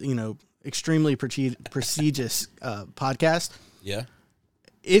this, extremely prestigious podcast. Yeah.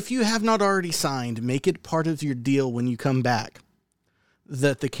 If you have not already signed, make it part of your deal when you come back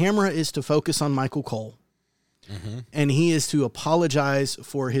that the camera is to focus on Michael Cole. And he is to apologize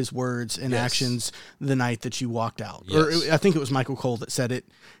for his words and actions the night that you walked out. Yes. Or I think it was Michael Cole that said it.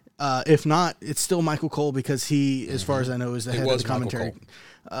 If not, it's still Michael Cole because he, as far as I know, is the head of the commentary.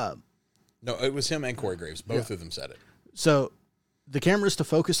 No, it was him and Corey Graves. Both of them said it. So the camera is to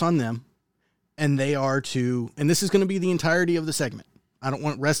focus on them, and they are to, and this is going to be the entirety of the segment. I don't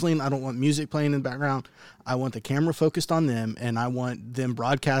want wrestling. I don't want music playing in the background. I want the camera focused on them, and I want them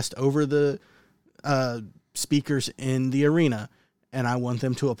broadcast over the speakers in the arena, and I want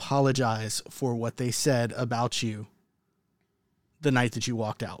them to apologize for what they said about you the night that you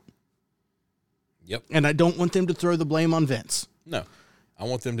walked out. Yep. And I don't want them to throw the blame on Vince. No. I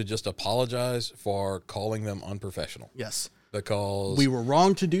want them to just apologize for calling them unprofessional. Yes. Because we were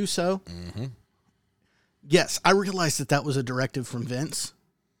wrong to do so. Yes, I realized that was a directive from Vince.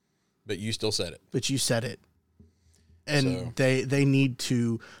 But you still said it. But you said it. And they need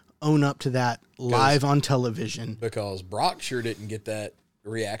to own up to that live on television. Because Brock sure didn't get that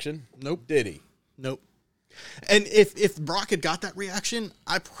reaction. Nope. Did he? Nope. And if Brock had got that reaction,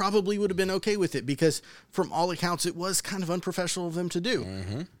 I probably would have been okay with it because from all accounts, it was kind of unprofessional of them to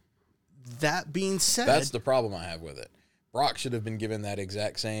do. That being said, that's the problem I have with it. Brock should have been given that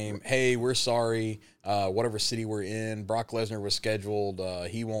exact same, hey, we're sorry, whatever city we're in, Brock Lesnar was scheduled,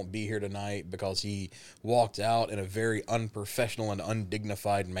 he won't be here tonight because he walked out in a very unprofessional and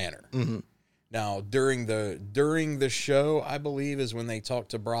undignified manner. Now, during the show, I believe, is when they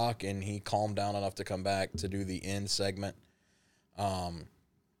talked to Brock and he calmed down enough to come back to do the end segment. But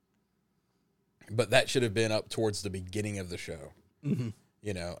that should have been up towards the beginning of the show.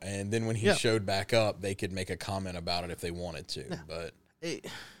 And then when he showed back up, they could make a comment about it if they wanted to. Yeah. But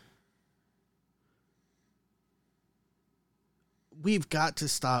we've got to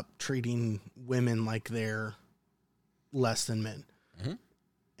stop treating women like they're less than men.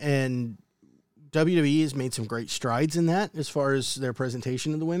 And WWE has made some great strides in that as far as their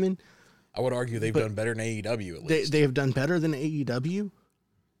presentation of the women. I would argue they've done better than AEW at least. They have done better than AEW,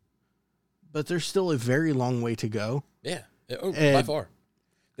 but there's still a very long way to go. Yeah, by far.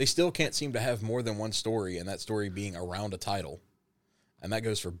 They still can't seem to have more than one story, and that story being around a title. And that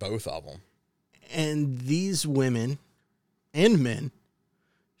goes for both of them. And these women and men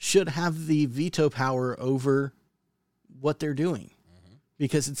should have the veto power over what they're doing.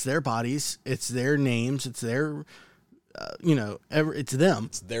 Because it's their bodies, it's their names, it's their, it's them.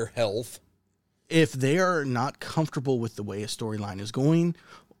 It's their health. If they are not comfortable with the way a storyline is going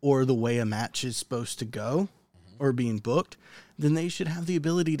or the way a match is supposed to go or being booked, then they should have the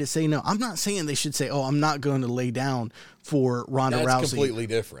ability to say no. I'm not saying they should say, oh, I'm not going to lay down for Ronda Rousey. That's completely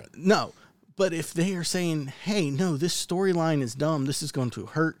different. No. But if they are saying, hey, no, this storyline is dumb, this is going to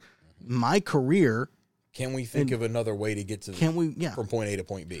hurt my career. Can we think of another way to get to from point A to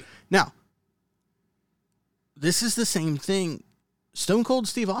point B? Now, this is the same thing. Stone Cold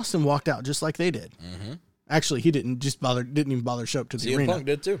Steve Austin walked out just like they did. Actually, he didn't even bother to show up to the arena. CM Punk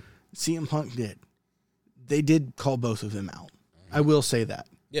did too. CM Punk did. They did call both of them out. I will say that.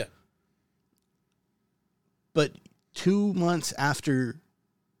 Yeah. But 2 months after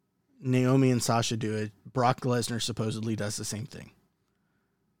Naomi and Sasha do it, Brock Lesnar supposedly does the same thing.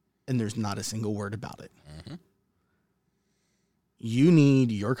 And there's not a single word about it. You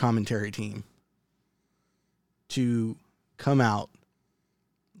need your commentary team to come out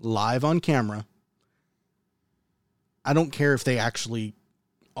live on camera. I don't care if they actually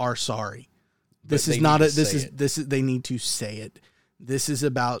are sorry. This is not they need to say it. This is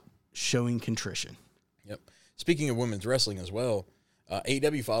about showing contrition. Yep. Speaking of women's wrestling as well,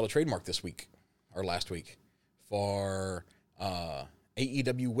 AEW filed a trademark this week or last week for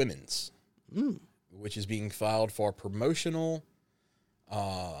AEW Women's, which is being filed for promotional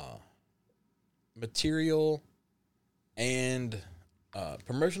material and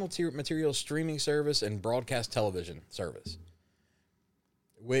promotional material streaming service and broadcast television service,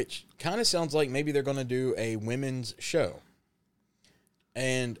 which kind of sounds like maybe they're going to do a women's show.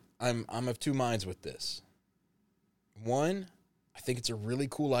 And I'm of two minds with this. One, I think it's a really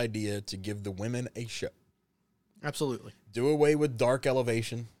cool idea to give the women a show. Absolutely. Do away with Dark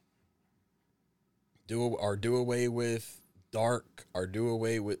Elevation. Do away with Dark, or do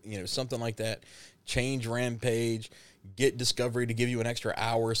away with, something like that. Change Rampage, get Discovery to give you an extra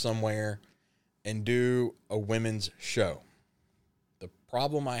hour somewhere, and do a women's show. The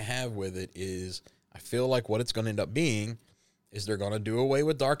problem I have with it is I feel like what it's going to end up being is they're going to do away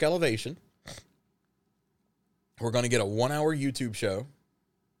with Dark Elevation. We're going to get a 1-hour YouTube show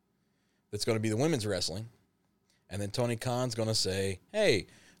that's going to be the women's wrestling. And then Tony Khan's going to say, hey,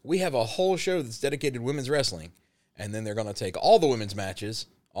 we have a whole show that's dedicated to women's wrestling. And then they're going to take all the women's matches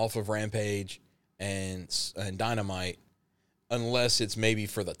off of Rampage and Dynamite, unless it's maybe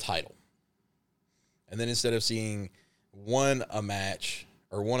for the title. And then instead of seeing one a match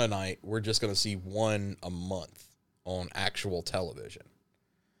or one a night, we're just going to see one a month on actual television.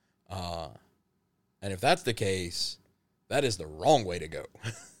 And if that's the case, that is the wrong way to go.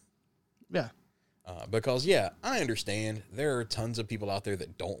 Yeah. Because, I understand there are tons of people out there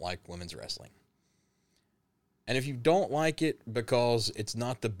that don't like women's wrestling. And if you don't like it because it's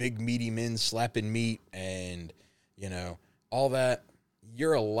not the big meaty men slapping meat and, all that,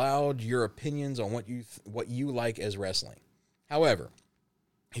 you're allowed your opinions on what you like as wrestling. However,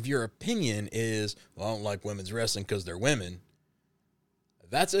 if your opinion is, well, I don't like women's wrestling because they're women,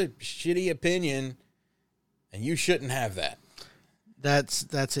 that's a shitty opinion, and you shouldn't have that. That's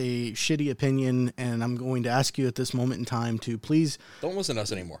a shitty opinion, and I'm going to ask you at this moment in time to please don't listen to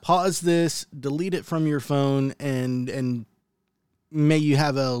us anymore. Pause this, delete it from your phone, and may you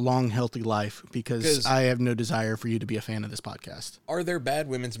have a long, healthy life, because I have no desire for you to be a fan of this podcast. Are there bad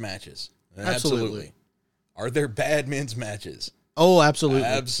women's matches? Absolutely. Are there bad men's matches? Oh, absolutely.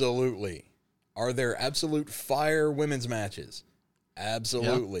 Absolutely. Are there absolute fire women's matches?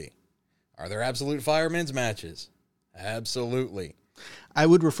 Absolutely. Yep. Are there absolute fire men's matches? Absolutely. I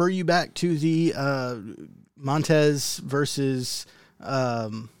would refer you back to the Montez versus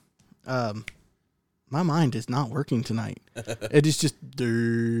my mind is not working tonight. It is just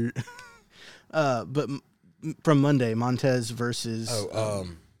but from Monday, Montez versus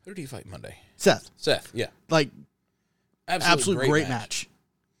who did he fight Monday? Seth, yeah. Like absolute great match.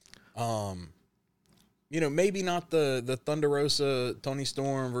 Maybe not the Thunder Rosa Tony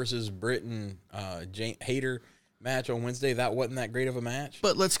Storm versus Britt and Hayter match on Wednesday. That wasn't that great of a match.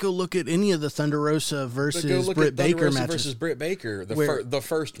 But let's go look at any of the Thunder Rosa versus Britt Baker matches. Versus Britt Baker, the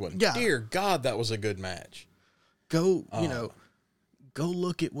first one. Yeah. Dear God, that was a good match. Go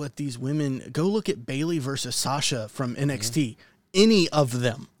look at what these women. Go look at Bayley versus Sasha from NXT. Mm-hmm. Any of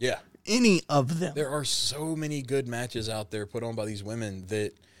them. Yeah. Any of them. There are so many good matches out there put on by these women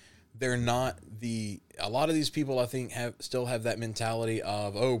that they're not a lot of these people, I think, still have that mentality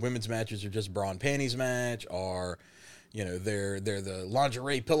of, women's matches are just bra and panties match, or, they're the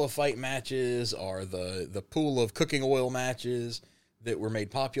lingerie pillow fight matches, or the pool of cooking oil matches that were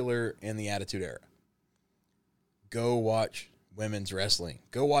made popular in the Attitude Era. Go watch women's wrestling.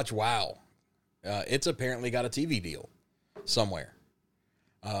 Go watch WOW. It's apparently got a TV deal somewhere.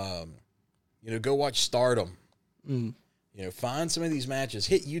 Go watch Stardom. Mm. Find some of these matches.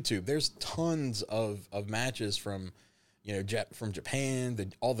 Hit YouTube. There's tons of matches from, from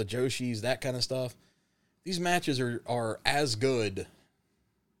Japan, all the Joshis, that kind of stuff. These matches are as good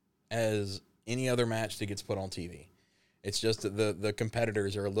as any other match that gets put on TV. It's just that the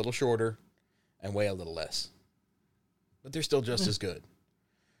competitors are a little shorter and weigh a little less. But they're still just as good.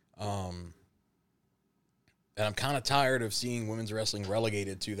 And I'm kind of tired of seeing women's wrestling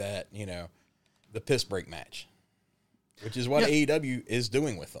relegated to that, the piss break match, which is what AEW is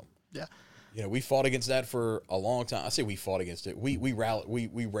doing with them. Yeah. We fought against that for a long time. I say we fought against it. We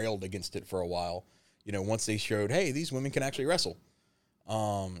railed against it for a while. Once they showed, hey, these women can actually wrestle.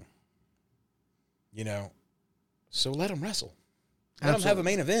 So let them wrestle. Let them have a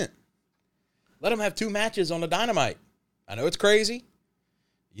main event. Let them have 2 matches on the Dynamite. I know it's crazy.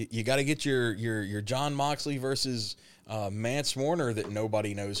 You got to get your John Moxley versus Mance Warner that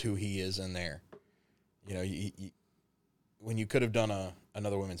nobody knows who he is in there. When you could have done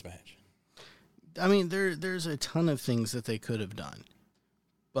another women's match. I mean, there's a ton of things that they could have done,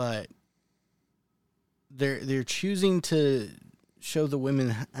 but they're choosing to show the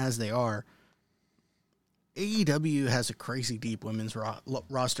women as they are. AEW has a crazy deep women's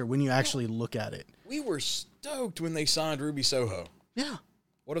roster when you actually look at it. We were stoked when they signed Ruby Soho. Yeah.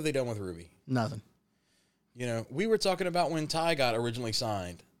 What have they done with Ruby? Nothing. You know, we were talking about when Ty got originally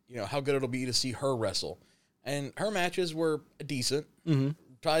signed, you know, how good it'll be to see her wrestle. And her matches were decent. Mm-hmm.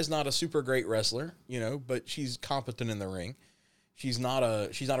 Ty's not a super great wrestler, you know, but she's competent in the ring. She's not a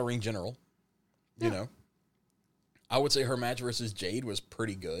ring general, you know. I would say her match versus Jade was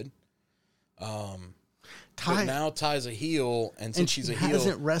pretty good. But now Ty's a heel, and since she's a heel,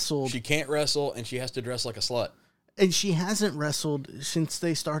 hasn't wrestled. She can't wrestle, and she has to dress like a slut. And she hasn't wrestled since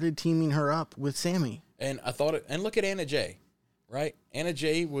they started teaming her up with Sammy. And I thought it. And look at Anna Jay, right? Anna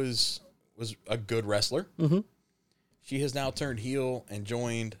Jay was a good wrestler. Mm-hmm. She has now turned heel and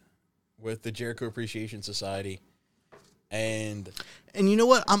joined with the Jericho Appreciation Society. And you know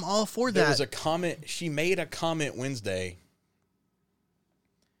what? I'm all for that. There was a comment. She made a comment Wednesday.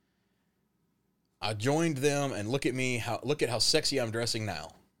 I joined them, and look at me. Look at how sexy I'm dressing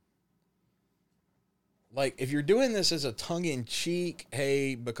now. Like, if you're doing this as a tongue-in-cheek,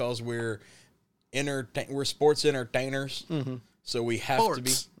 hey, because we're sports entertainers, so we have to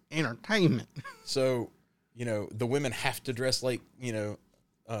be entertainment. So, you know, the women have to dress like, you know,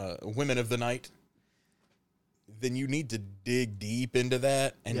 women of the night. Then you need to dig deep into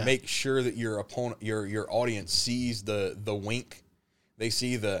that and make sure that your opponent, your audience sees the wink. They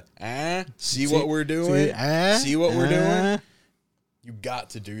see the see what we're doing. See what we're doing. You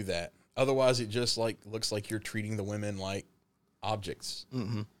got to do that. Otherwise, it just looks like you're treating the women like objects,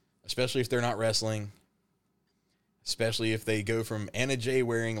 especially if they're not wrestling. Especially if they go from Anna Jay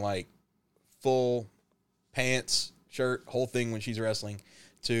wearing like full pants, shirt, whole thing when she's wrestling,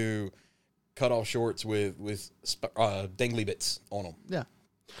 to cut off shorts with dangly bits on them. Yeah,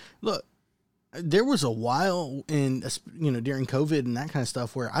 look, there was a while during COVID and that kind of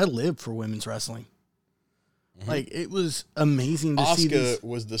stuff where I lived for women's wrestling. Like, it was amazing to see these. Asuka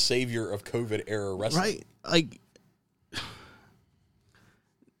was the savior of COVID era wrestling. Right. Like,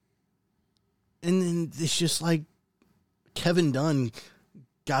 and then it's just like Kevin Dunn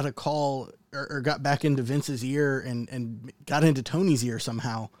got a call or got back into Vince's ear and got into Tony's ear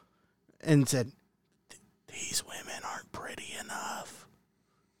somehow and said, these women aren't pretty enough.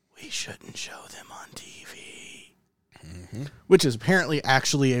 We shouldn't show them on TV. Which is apparently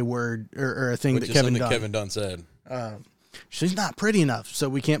actually a word or a thing that Kevin Dunn said. She's not pretty enough, so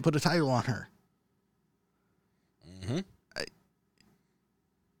we can't put a title on her.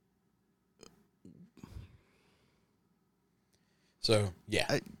 So,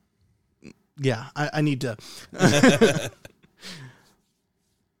 yeah. I need to.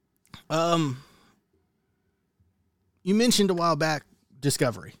 You mentioned a while back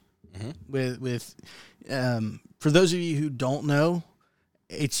Discovery. With for those of you who don't know,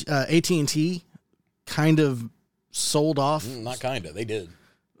 AT&T kind of sold off. Not kind of. They did.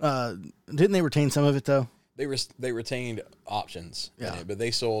 Didn't they retain some of it, though? They retained options in it, but they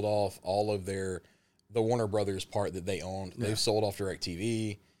sold off all of the Warner Brothers part that they owned. They've sold off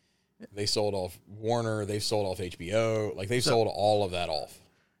DirecTV. They sold off Warner. They've sold off HBO. Like, they've sold all of that off.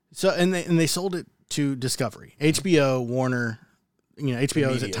 So and they sold it to Discovery. HBO, Warner,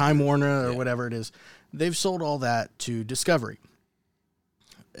 HBO is at Time Warner or whatever it is. They've sold all that to Discovery.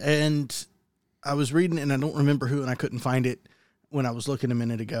 And I was reading, and I don't remember who, and I couldn't find it when I was looking a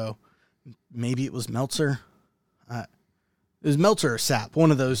minute ago. Maybe it was Meltzer. It was Meltzer or Sapp, one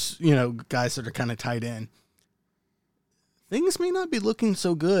of those, guys that are kind of tied in. Things may not be looking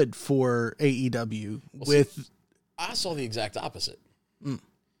so good for AEW. I saw the exact opposite.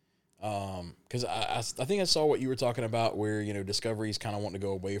 Because I think I saw what you were talking about, where Discovery's kind of wanting to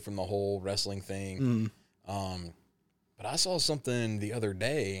go away from the whole wrestling thing. But I saw something the other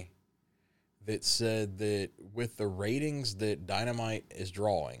day that said that with the ratings that Dynamite is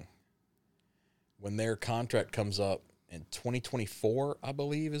drawing, when their contract comes up in 2024, I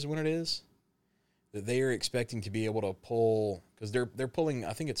believe is when it is, that they are expecting to be able to pull, because they're pulling,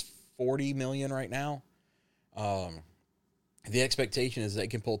 I think it's $40 million right now. The expectation is they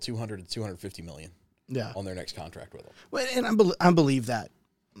can pull $200 to $250 million on their next contract with them. Well, and I believe that.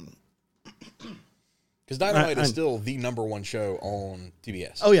 Because Dynamite is still the number one show on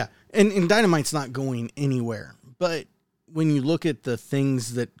TBS. Oh, yeah. And Dynamite's not going anywhere. But when you look at the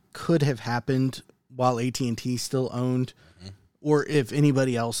things that could have happened while AT&T still owned, or if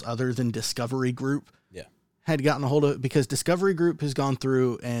anybody else other than Discovery Group had gotten a hold of it, because Discovery Group has gone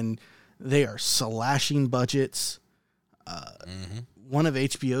through and they are slashing budgets. One of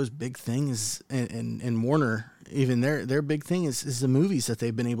HBO's big things, and Warner, even their big thing is the movies that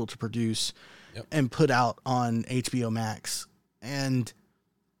they've been able to produce and put out on HBO Max. And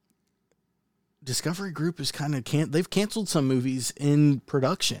Discovery Group is kind of they've canceled some movies in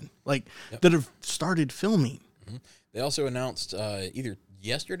production, that have started filming. They also announced either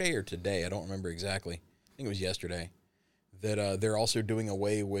yesterday or today, I don't remember exactly. I think it was yesterday, that they're also doing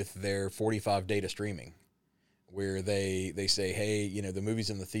away with their 45 data streaming, where they say, hey, you know, the movie's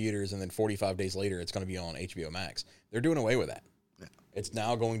in the theaters, and then 45 days later it's going to be on HBO Max. They're doing away with that. Yeah. It's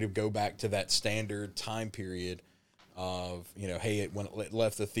now going to go back to that standard time period of, you know, hey, when it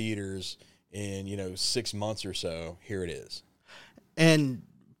left the theaters in, you know, 6 months or so, here it is. And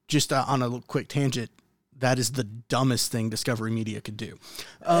just on a quick tangent, that is the dumbest thing Discovery Media could do.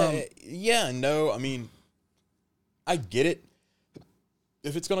 Yeah, no, I mean, I get it.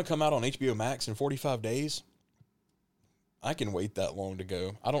 If it's going to come out on HBO Max in 45 days, I can wait that long to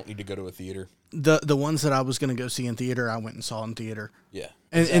go. I don't need to go to a theater. The ones that I was going to go see in theater, I went and saw in theater. Yeah.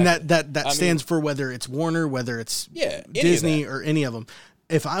 And that stands for whether it's Warner, whether it's Disney, or any of them.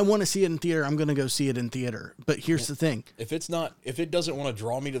 If I want to see it in theater, I'm going to go see it in theater. But here's the thing. If it doesn't want to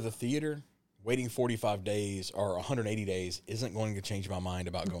draw me to the theater, waiting 45 days or 180 days isn't going to change my mind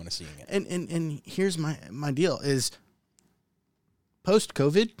about going to seeing it. And here's my deal is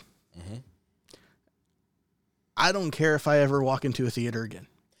post-COVID, I don't care if I ever walk into a theater again.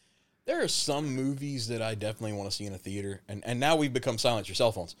 There are some movies that I definitely want to see in a theater, and now we've become silence your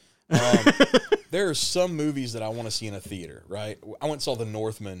cell phones. There are some movies that I want to see in a theater, right? I went and saw The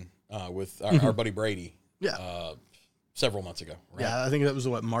Northman with our buddy Brady several months ago. Right? Yeah, I think that was,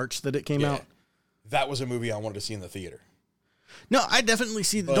 March that it came out? That was a movie I wanted to see in the theater. No, I definitely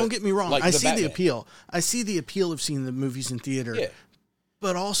see, don't get me wrong, I see Batman. The appeal. I see the appeal of seeing the movies in theater. Yeah.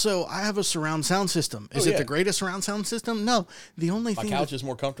 But also, I have a surround sound system. Is it the greatest surround sound system? No. The only thing... My couch is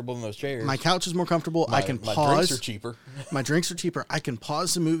more comfortable than those chairs. My couch is more comfortable. I can pause. My drinks are cheaper. My drinks are cheaper. I can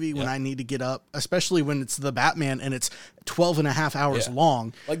pause the movie when I need to get up, especially when it's the Batman and it's 12 and a half hours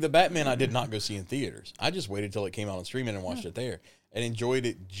long. Like the Batman I did not go see in theaters. I just waited till it came out on streaming and watched it there and enjoyed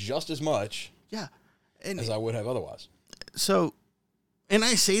it just as much as I would have otherwise. So, and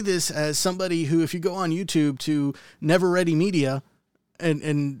I say this as somebody who, if you go on YouTube to Never Ready Media...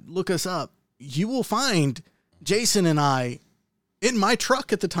 And look us up, you will find Jason and I in my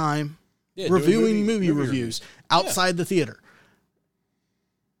truck at the time reviewing movie reviews outside the theater.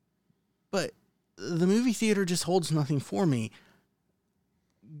 But the movie theater just holds nothing for me.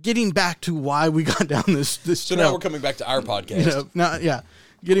 Getting back to why we got down this So now we're coming back to our podcast.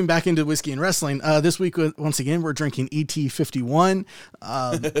 Getting back into whiskey and wrestling. This week, once again, we're drinking ET51.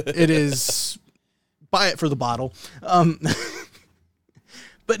 It is, buy it for the bottle.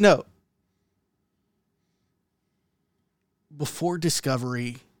 But no, before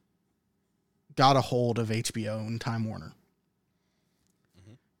Discovery got a hold of HBO and Time Warner,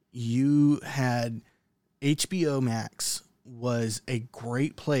 you had HBO Max was a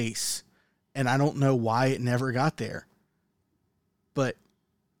great place, and I don't know why it never got there, but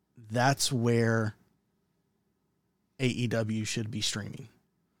that's where AEW should be streaming.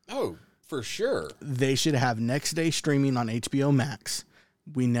 Oh, for sure. They should have next day streaming on HBO Max.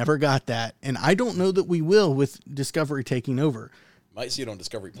 We never got that, and I don't know that we will with Discovery taking over. Might see it on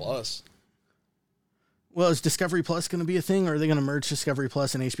Discovery Plus. Well, is Discovery Plus going to be a thing, or are they going to merge Discovery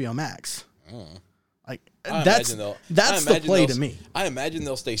Plus and HBO Max? That's the play to me. I imagine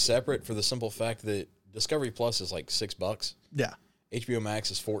they'll stay separate for the simple fact that Discovery Plus is like $6. Yeah. HBO Max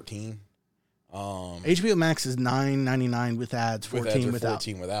is $14. HBO Max is $9.99 with ads, $14 without.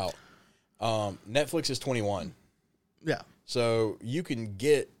 $14 without. Netflix is $21. Yeah. So you can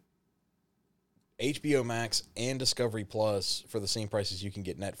get HBO Max and Discovery Plus for the same price as you can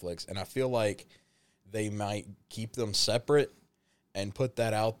get Netflix. And I feel like they might keep them separate and put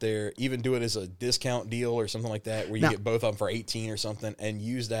that out there, even do it as a discount deal or something like that, where you get both of them for $18 or something, and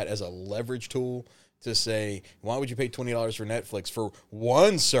use that as a leverage tool to say, why would you pay $20 for Netflix for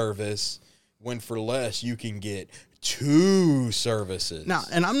one service when for less you can get two services? Now,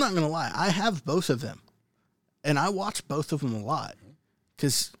 and I'm not going to lie, I have both of them. And I watch both of them a lot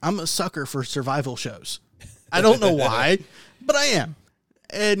because I'm a sucker for survival shows. I don't know why, but I am.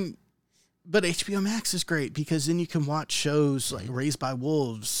 But HBO Max is great because then you can watch shows like Raised by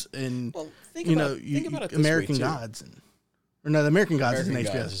Wolves and American Gods. The American Gods is an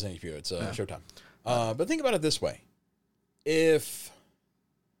HBO. Gods is an HBO. It's Showtime. But think about it this way. If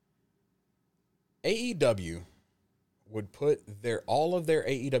AEW would put all of their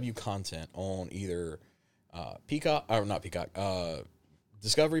AEW content on either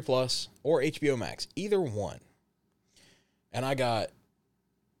Discovery Plus or HBO Max, either one. And I got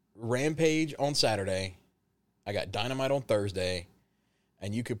Rampage on Saturday, I got Dynamite on Thursday,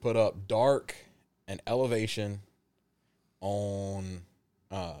 and you could put up Dark and Elevation on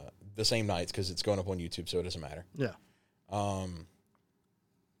the same nights because it's going up on YouTube, so it doesn't matter. Yeah. And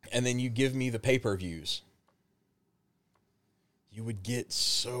then you give me the pay-per-views. you would get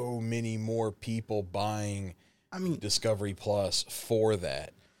so many more people buying Discovery Plus for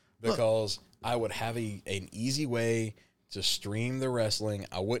that, because I would have an easy way to stream the wrestling.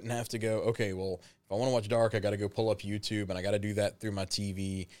 I wouldn't have to go, okay, well, if I want to watch Dark, I got to go pull up YouTube, and I got to do that through my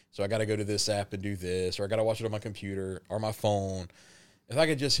TV. So I got to go to this app and do this, or I got to watch it on my computer or my phone. If I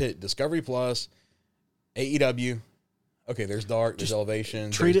could just hit Discovery Plus, AEW, okay, there's Dark, there's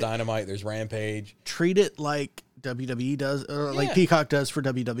Elevation, there's Dynamite, there's Rampage. Treat it like WWE does, or like Peacock does for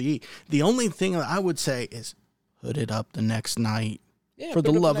WWE. The only thing that I would say is put it up the next night. Yeah, for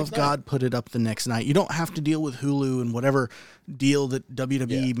the love of God, put it up the next night. You don't have to deal with Hulu and whatever deal that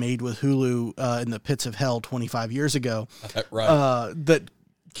WWE made with Hulu in the pits of hell 25 years ago. Right. That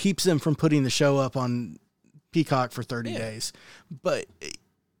keeps them from putting the show up on Peacock for 30 days. But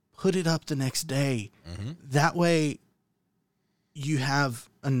put it up the next day. Mm-hmm. That way you have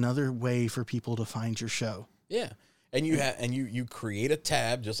another way for people to find your show. Yeah. And you create a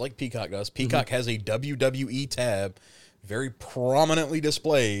tab just like Peacock does. Peacock has a WWE tab very prominently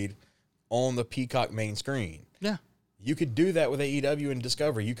displayed on the Peacock main screen. Yeah. You could do that with AEW and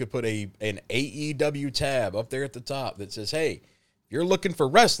Discovery. You could put an AEW tab up there at the top that says, hey, if you're looking for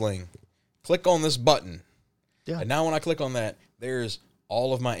wrestling, click on this button. Yeah. And now when I click on that, there's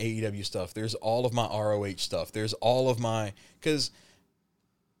all of my AEW stuff. There's all of my ROH stuff. There's all of my... Because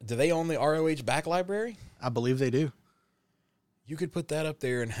do they own the ROH back library? I believe they do. You could put that up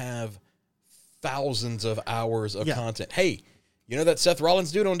there and have thousands of hours of content. Hey, you know that Seth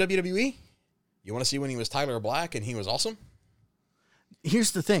Rollins dude on WWE? You want to see when he was Tyler Black and he was awesome?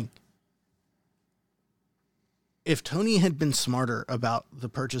 Here's the thing. If Tony had been smarter about the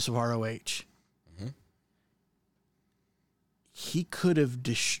purchase of ROH, he could have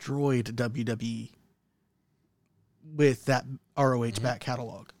destroyed WWE with that ROH back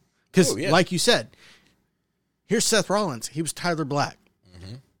catalog. Because, like you said, here's Seth Rollins. He was Tyler Black.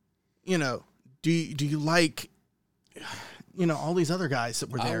 You know, do you like, you know, all these other guys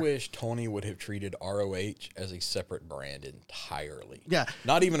that were there? I wish Tony would have treated ROH as a separate brand entirely. Yeah.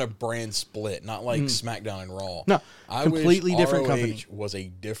 Not even a brand split, not like SmackDown and Raw. No, I completely wish different ROH company. was a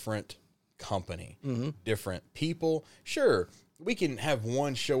different company, different people. Sure, we can have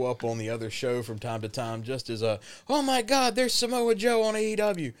one show up on the other show from time to time just as oh my God, there's Samoa Joe on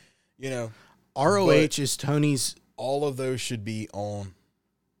AEW. You know, ROH is Tony's. All of those should be on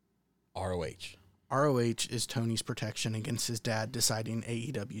ROH. ROH is Tony's protection against his dad deciding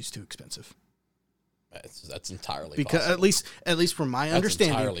AEW is too expensive. That's entirely because possible. at least from my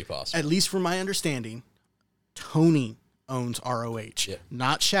understanding, entirely possible. At least from my understanding, Tony owns ROH,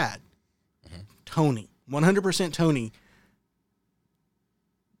 not Shad. Tony, 100% Tony.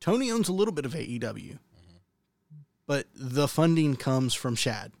 Tony owns a little bit of AEW, but the funding comes from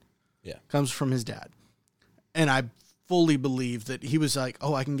Shad. Yeah, comes from his dad, and I fully believe that he was like,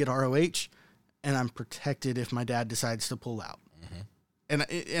 "Oh, I can get ROH, and I'm protected if my dad decides to pull out." And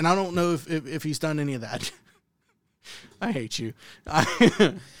I don't know if he's done any of that. I hate you.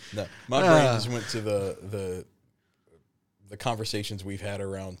 No, my brain just went to the conversations we've had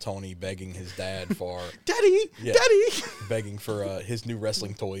around Tony begging his dad for Daddy, begging for his new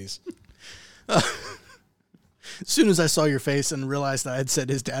wrestling toys. As soon as I saw your face and realized that I had said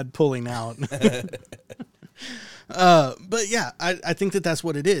his dad pulling out. But yeah, I think that's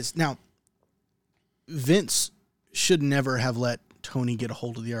what it is. Now, Vince should never have let Tony get a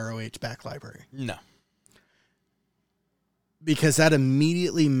hold of the ROH back library. No. Because that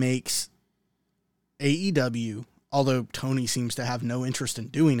immediately makes AEW, although Tony seems to have no interest in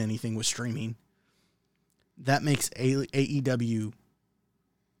doing anything with streaming, that makes AEW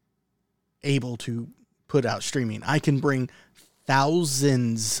able to put out streaming. I can bring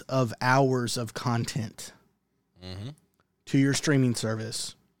thousands of hours of content to your streaming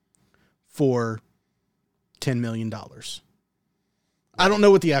service for $10 million. I don't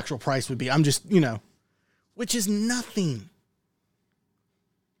know what the actual price would be. I'm just, which is nothing.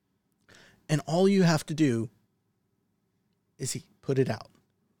 And all you have to do is put it out.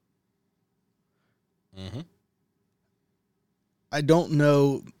 I don't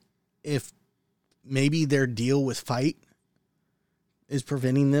know if maybe their deal with Fight is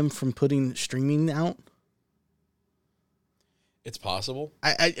preventing them from putting streaming out. It's possible.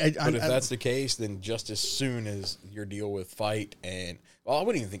 But if that's the case, then just as soon as your deal with Fight and... Well, I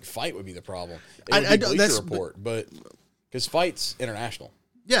wouldn't even think Fight would be the problem. It would be Bleacher Report, but... Because Fight's international.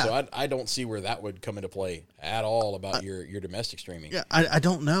 Yeah. So I don't see where that would come into play at all about your domestic streaming. Yeah, I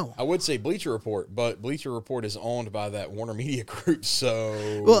don't know. I would say Bleacher Report, but Bleacher Report is owned by that Warner Media Group,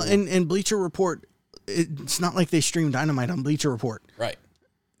 so... Well, and Bleacher Report, it's not like they stream Dynamite on Bleacher Report. Right.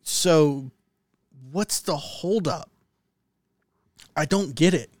 So what's the holdup? I don't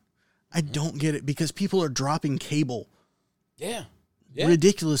get it. I don't get it because people are dropping cable Yeah.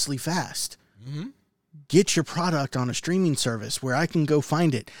 ridiculously fast. Mm-hmm. Get your product on a streaming service where I can go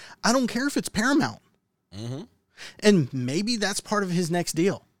find it. I don't care if it's Paramount. Mm-hmm. And maybe that's part of his next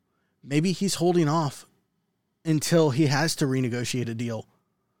deal. Maybe he's holding off until he has to renegotiate a deal.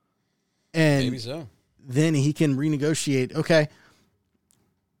 And Maybe so. then he can renegotiate. Okay,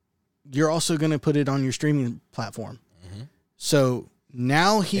 you're also going to put it on your streaming platform. Mm-hmm. So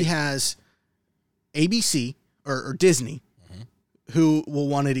now he has ABC or Disney, who will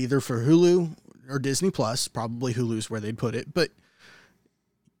want it either for Hulu or Disney Plus. Probably Hulu's where they'd put it, but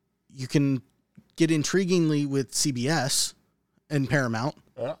you can get intriguingly with CBS and Paramount.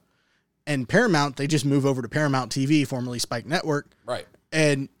 Yeah. And Paramount, they just move over to Paramount TV, formerly Spike Network, Right.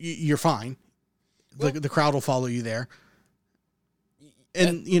 and you're fine. Well- The crowd will follow you there.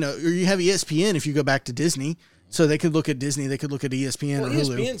 And, or you have ESPN if you go back to Disney. So they could look at Disney, they could look at ESPN Well, or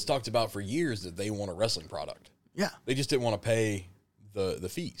Hulu. ESPN's talked about for years that they want a wrestling product. Yeah. They just didn't want to pay the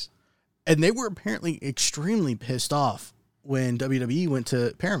fees. And they were apparently extremely pissed off when WWE went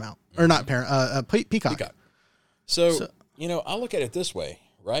to Paramount. Or not Paramount, Peacock. Peacock. So, I look at it this way,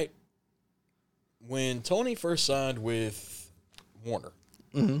 right? When Tony first signed with Warner,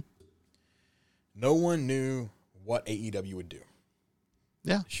 no one knew what AEW would do.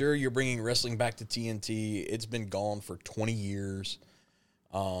 Yeah. Sure, you're bringing wrestling back to TNT. It's been gone for 20 years.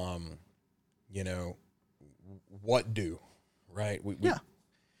 What do, right? Yeah.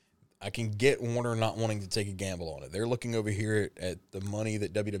 I can get Warner not wanting to take a gamble on it. They're looking over here at the money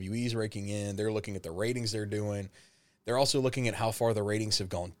that WWE's raking in. They're looking at the ratings they're doing. They're also looking at how far the ratings have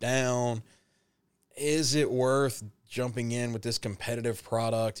gone down. Is it worth jumping in with this competitive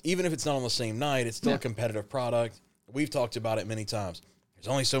product? Even if it's not on the same night, it's still a competitive product. We've talked about it many times. There's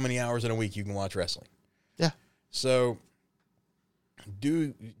only so many hours in a week you can watch wrestling. Yeah. So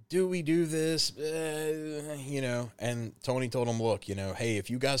do we do this? And Tony told him, look, hey, if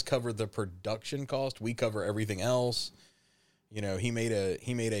you guys cover the production cost, we cover everything else. He made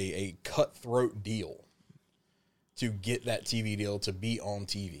a cutthroat deal to get that TV deal to be on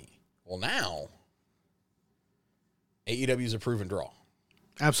TV. Well, now AEW is a proven draw.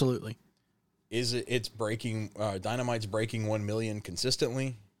 Absolutely. It's breaking, Dynamite's breaking 1 million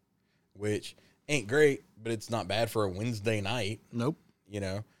consistently, which ain't great, but it's not bad for a Wednesday night. Nope.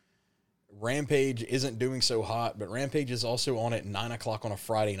 Rampage isn't doing so hot, but Rampage is also on at 9:00 on a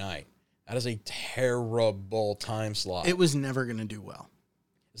Friday night. That is a terrible time slot. It was never going to do well.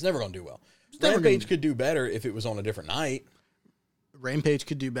 It's never going to do well. never Rampage gonna- could do better if it was on a different night. Rampage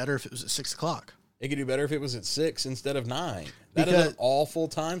could do better if it was at 6:00. It could do better if it was at 6 instead of 9. That is Because- an awful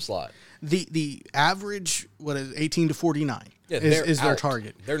time slot. The average, 18 to 49 Yeah, is their out.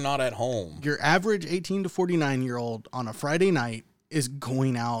 target. They're not at home. Your average 18 to 49-year-old on a Friday night is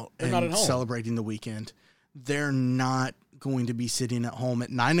going out They're not and at home. celebrating the weekend. They're not going to be sitting at home at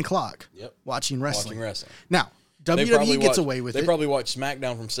 9:00 Yep. watching wrestling. Watching wrestling. Now, They WWE probably gets watch- away with They it. probably watch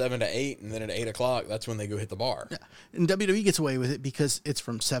SmackDown from 7 to 8, and then at 8 o'clock, that's when they go hit the bar. Yeah. And WWE gets away with it because it's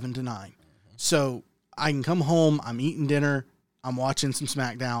from 7 to 9. So I can come home, I'm eating dinner, I'm watching some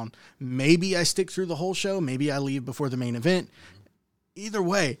SmackDown. Maybe I stick through the whole show. Maybe I leave before the main event. Either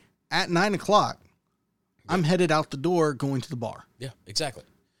way, at 9:00, I'm headed out the door going to the bar. Yeah, exactly.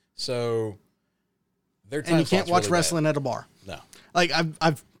 So their time And you can't slot's watch really wrestling at a bar. bad. No. Like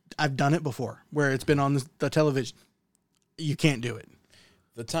I've done it before where it's been on the television. You can't do it.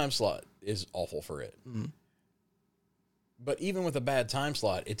 The time slot is awful for it. Mm-hmm. But even with a bad time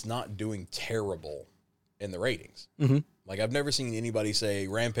slot, it's not doing terrible in the ratings. Mm-hmm. Like, I've never seen anybody say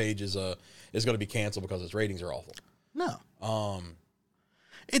Rampage is going to be canceled because its ratings are awful. No.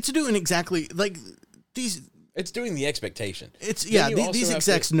 It's doing exactly like these. It's doing the expectation. It's Then yeah. you also These have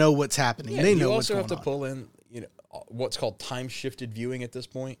execs to- know what's happening. Yeah, They you know what's also going have to on. pull in, what's called time shifted viewing at this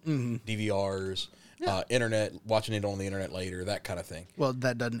point. Mm-hmm. DVRs, internet, watching it on the internet later, that kind of thing. Well,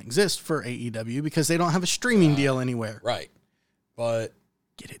 that doesn't exist for AEW because they don't have a streaming deal anywhere. Right. But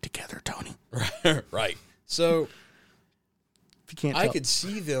Get it together, Tony. right. So If you can't, I tell. could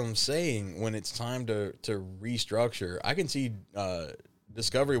see them saying when it's time to restructure. I can see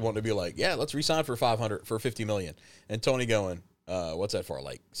Discovery wanting to be like, yeah, let's resign for $50 million, and Tony going, what's that for?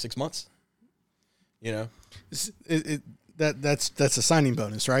 Like 6 months? That's a signing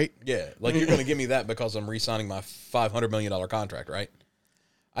bonus, right? Yeah, like you're going to give me that because I'm re-signing my $500 million contract, right?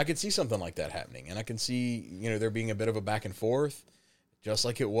 I could see something like that happening, and I can see there being a bit of a back and forth, just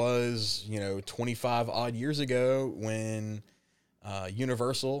like it was 25 odd years ago when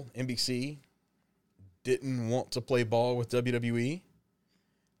Universal NBC didn't want to play ball with WWE,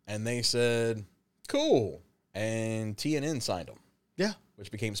 and they said cool, and TNN signed them. Yeah. which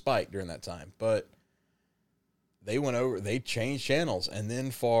became Spike during that time. But they changed channels, and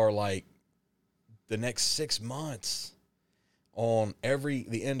then for like the next 6 months, on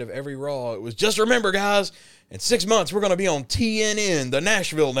the end of every Raw, it was just remember, guys, in 6 months we're going to be on TNN, the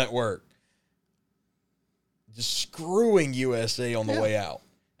Nashville network, just screwing USA on the way out.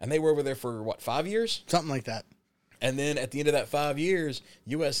 And they were over there for what, 5 years? Something like that. And then at the end of that 5 years,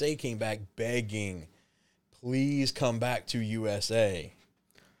 USA came back begging, please come back to USA.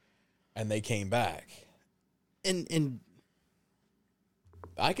 And they came back. And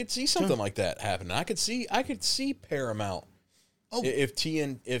I could see something like that happening. I could see Paramount. Oh. If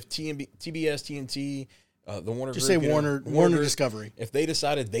TBS, TNT, the Warner just Group, say Warner Discovery. If they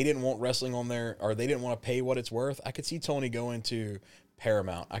decided they didn't want wrestling on there, or they didn't want to pay what it's worth, I could see Tony going to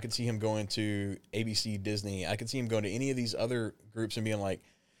Paramount. I could see him going to ABC, Disney. I could see him going to any of these other groups and being like,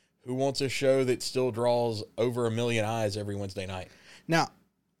 who wants a show that still draws over 1 million eyes every Wednesday night? Now,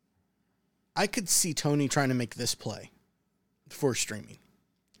 I could see Tony trying to make this play for streaming.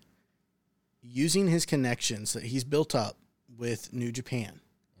 Using his connections that he's built up with New Japan.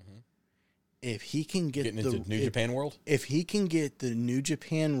 If he can get into New Japan world? If he can get the New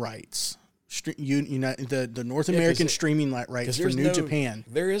Japan rights, the North American streaming rights for New Japan.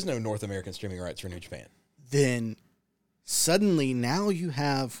 There is no North American streaming rights for New Japan. Then suddenly now you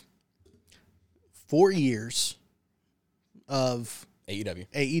have 4 years of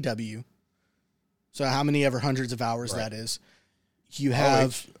AEW. So how many ever hundreds of hours that is. You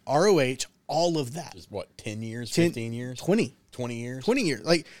have ROH, all of that. Just what, 10 years, 15 years? 20. 20 years? 20 years.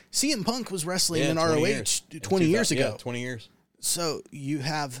 Like, CM Punk was wrestling in ROH 20 years ago. Yeah, 20 years. So you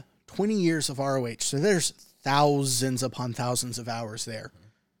have 20 years of ROH. So there's thousands upon thousands of hours there.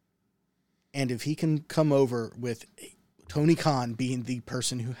 And if he can come over with Tony Khan being the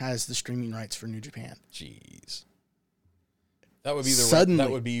person who has the streaming rights for New Japan. Jeez. That would be that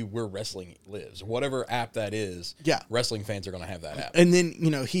would be where wrestling lives. Whatever app that is, wrestling fans are going to have that app. And then,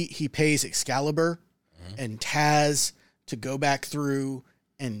 he pays Excalibur and Taz to go back through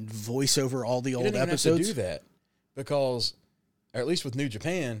and voice over all the old episodes. Have to do that because, or at least with New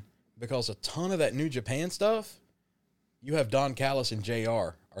Japan, because a ton of that New Japan stuff, you have Don Callis and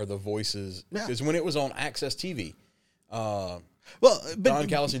JR are the voices. Because when it was on Access TV, Don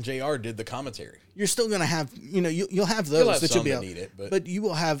Callis and JR did the commentary. You're still going to have, you'll have those that you'll be able, need it, but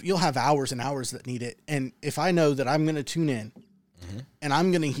you'll have hours and hours that need it. And if I know that I'm going to tune in and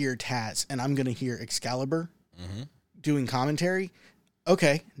I'm going to hear Taz and I'm going to hear Excalibur doing commentary,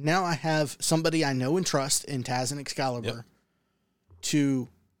 okay, now I have somebody I know and trust in Taz and Excalibur to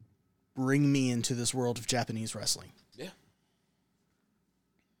bring me into this world of Japanese wrestling. Yeah.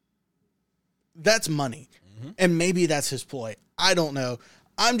 That's money. And maybe that's his ploy. I don't know.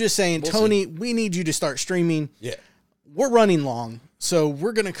 I'm just saying, Tony, we need you to start streaming. Yeah. We're running long, so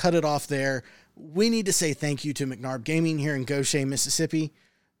we're going to cut it off there. We need to say thank you to McNarb Gaming here in Goshen, Mississippi.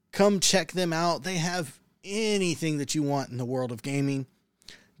 Come check them out. They have anything that you want in the world of gaming.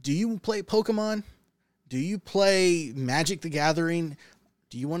 Do you play Pokemon? Do you play Magic the Gathering?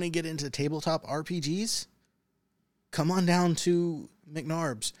 Do you want to get into tabletop RPGs? Come on down to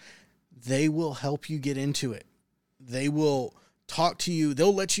McNarb's. They will help you get into it. They will talk to you.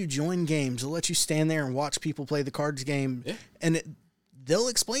 They'll let you join games. They'll let you stand there and watch people play the cards game. Yeah. And they'll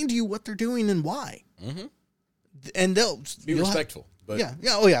explain to you what they're doing and why. And they'll be respectful. But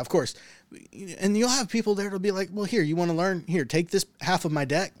Oh, yeah, of course. And you'll have people there that'll be like, well, here, you want to learn? Here, take this half of my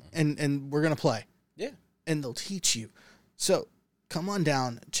deck, and we're going to play. Yeah. And they'll teach you. So come on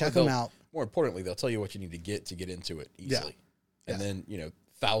down, check them out. More importantly, they'll tell you what you need to get into it easily. Yeah. And then,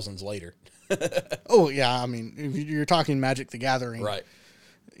 thousands later. Oh, yeah. I mean, if you're talking Magic the Gathering. Right.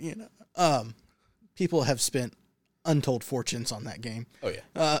 People have spent untold fortunes on that game. Oh,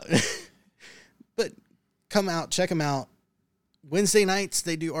 yeah. But come out, check them out. Wednesday nights,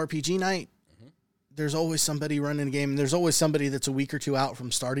 they do RPG night. There's always somebody running a game. And there's always somebody that's a week or two out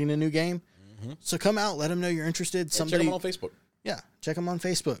from starting a new game. So come out, let them know you're interested. Check them on Facebook. Yeah, check them on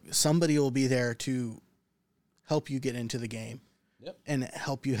Facebook. Somebody will be there to help you get into the game. Yep. And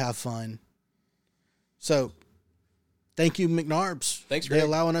help you have fun. So, thank you, McNarbs. Thanks, Greg. They're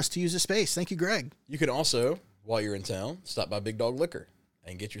allowing us to use the space. Thank you, Greg. You can also, while you're in town, stop by Big Dog Liquor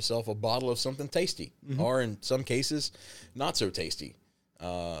and get yourself a bottle of something tasty, or in some cases, not so tasty.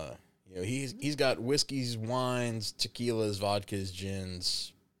 He's got whiskeys, wines, tequilas, vodkas,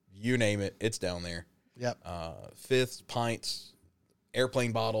 gins, you name it, it's down there. Yep. Fifths, pints,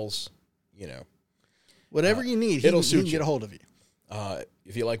 airplane bottles, Whatever you need, he can get a hold of you.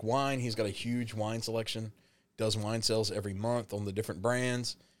 If you like wine, he's got a huge wine selection. Does wine sales every month on the different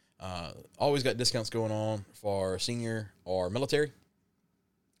brands. Always got discounts going on for senior or military.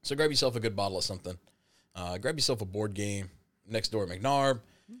 So grab yourself a good bottle of something. Grab yourself a board game next door at McNarb.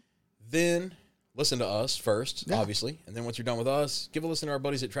 Then listen to us first, obviously. And then once you're done with us, give a listen to our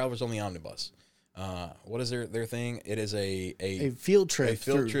buddies at Travelers on the Omnibus. What is their thing? It is a field trip. A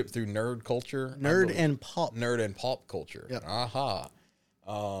field trip through nerd culture. Nerd and pop culture. Yep. Aha.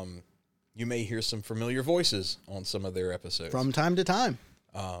 You may hear some familiar voices on some of their episodes. From time to time.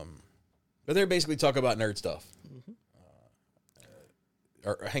 But they're basically talk about nerd stuff.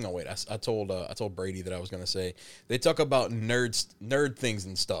 Or hang on, wait. I told Brady that I was going to say they talk about nerd things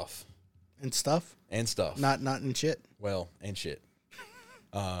and stuff. And stuff? And stuff. Not in shit. Well, and shit.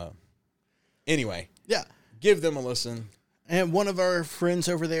 Anyway. Yeah. Give them a listen. And one of our friends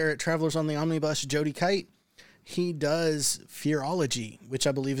over there at Travelers on the Omnibus, Jody Kite, he does Fearology, which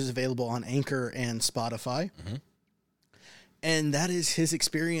I believe is available on Anchor and Spotify. Mm-hmm. And that is his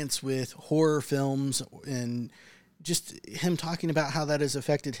experience with horror films and just him talking about how that has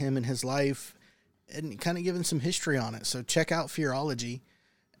affected him in his life and kind of giving some history on it. So check out Fearology.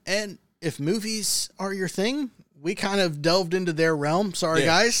 And if movies are your thing, we kind of delved into their realm. Sorry,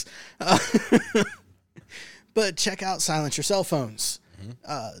 guys. But check out Silence Your Cell Phones.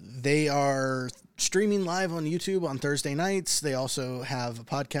 Mm-hmm. They are streaming live on YouTube on Thursday nights. They also have a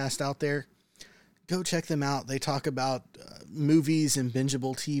podcast out there. Go check them out. They talk about movies and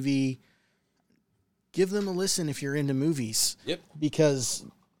bingeable TV. Give them a listen if you're into movies. Yep. Because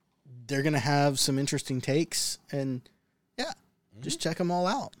they're going to have some interesting takes. And, just check them all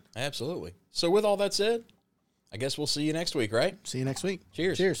out. Absolutely. So with all that said, I guess we'll see you next week, right? See you next week.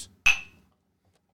 Cheers. Cheers.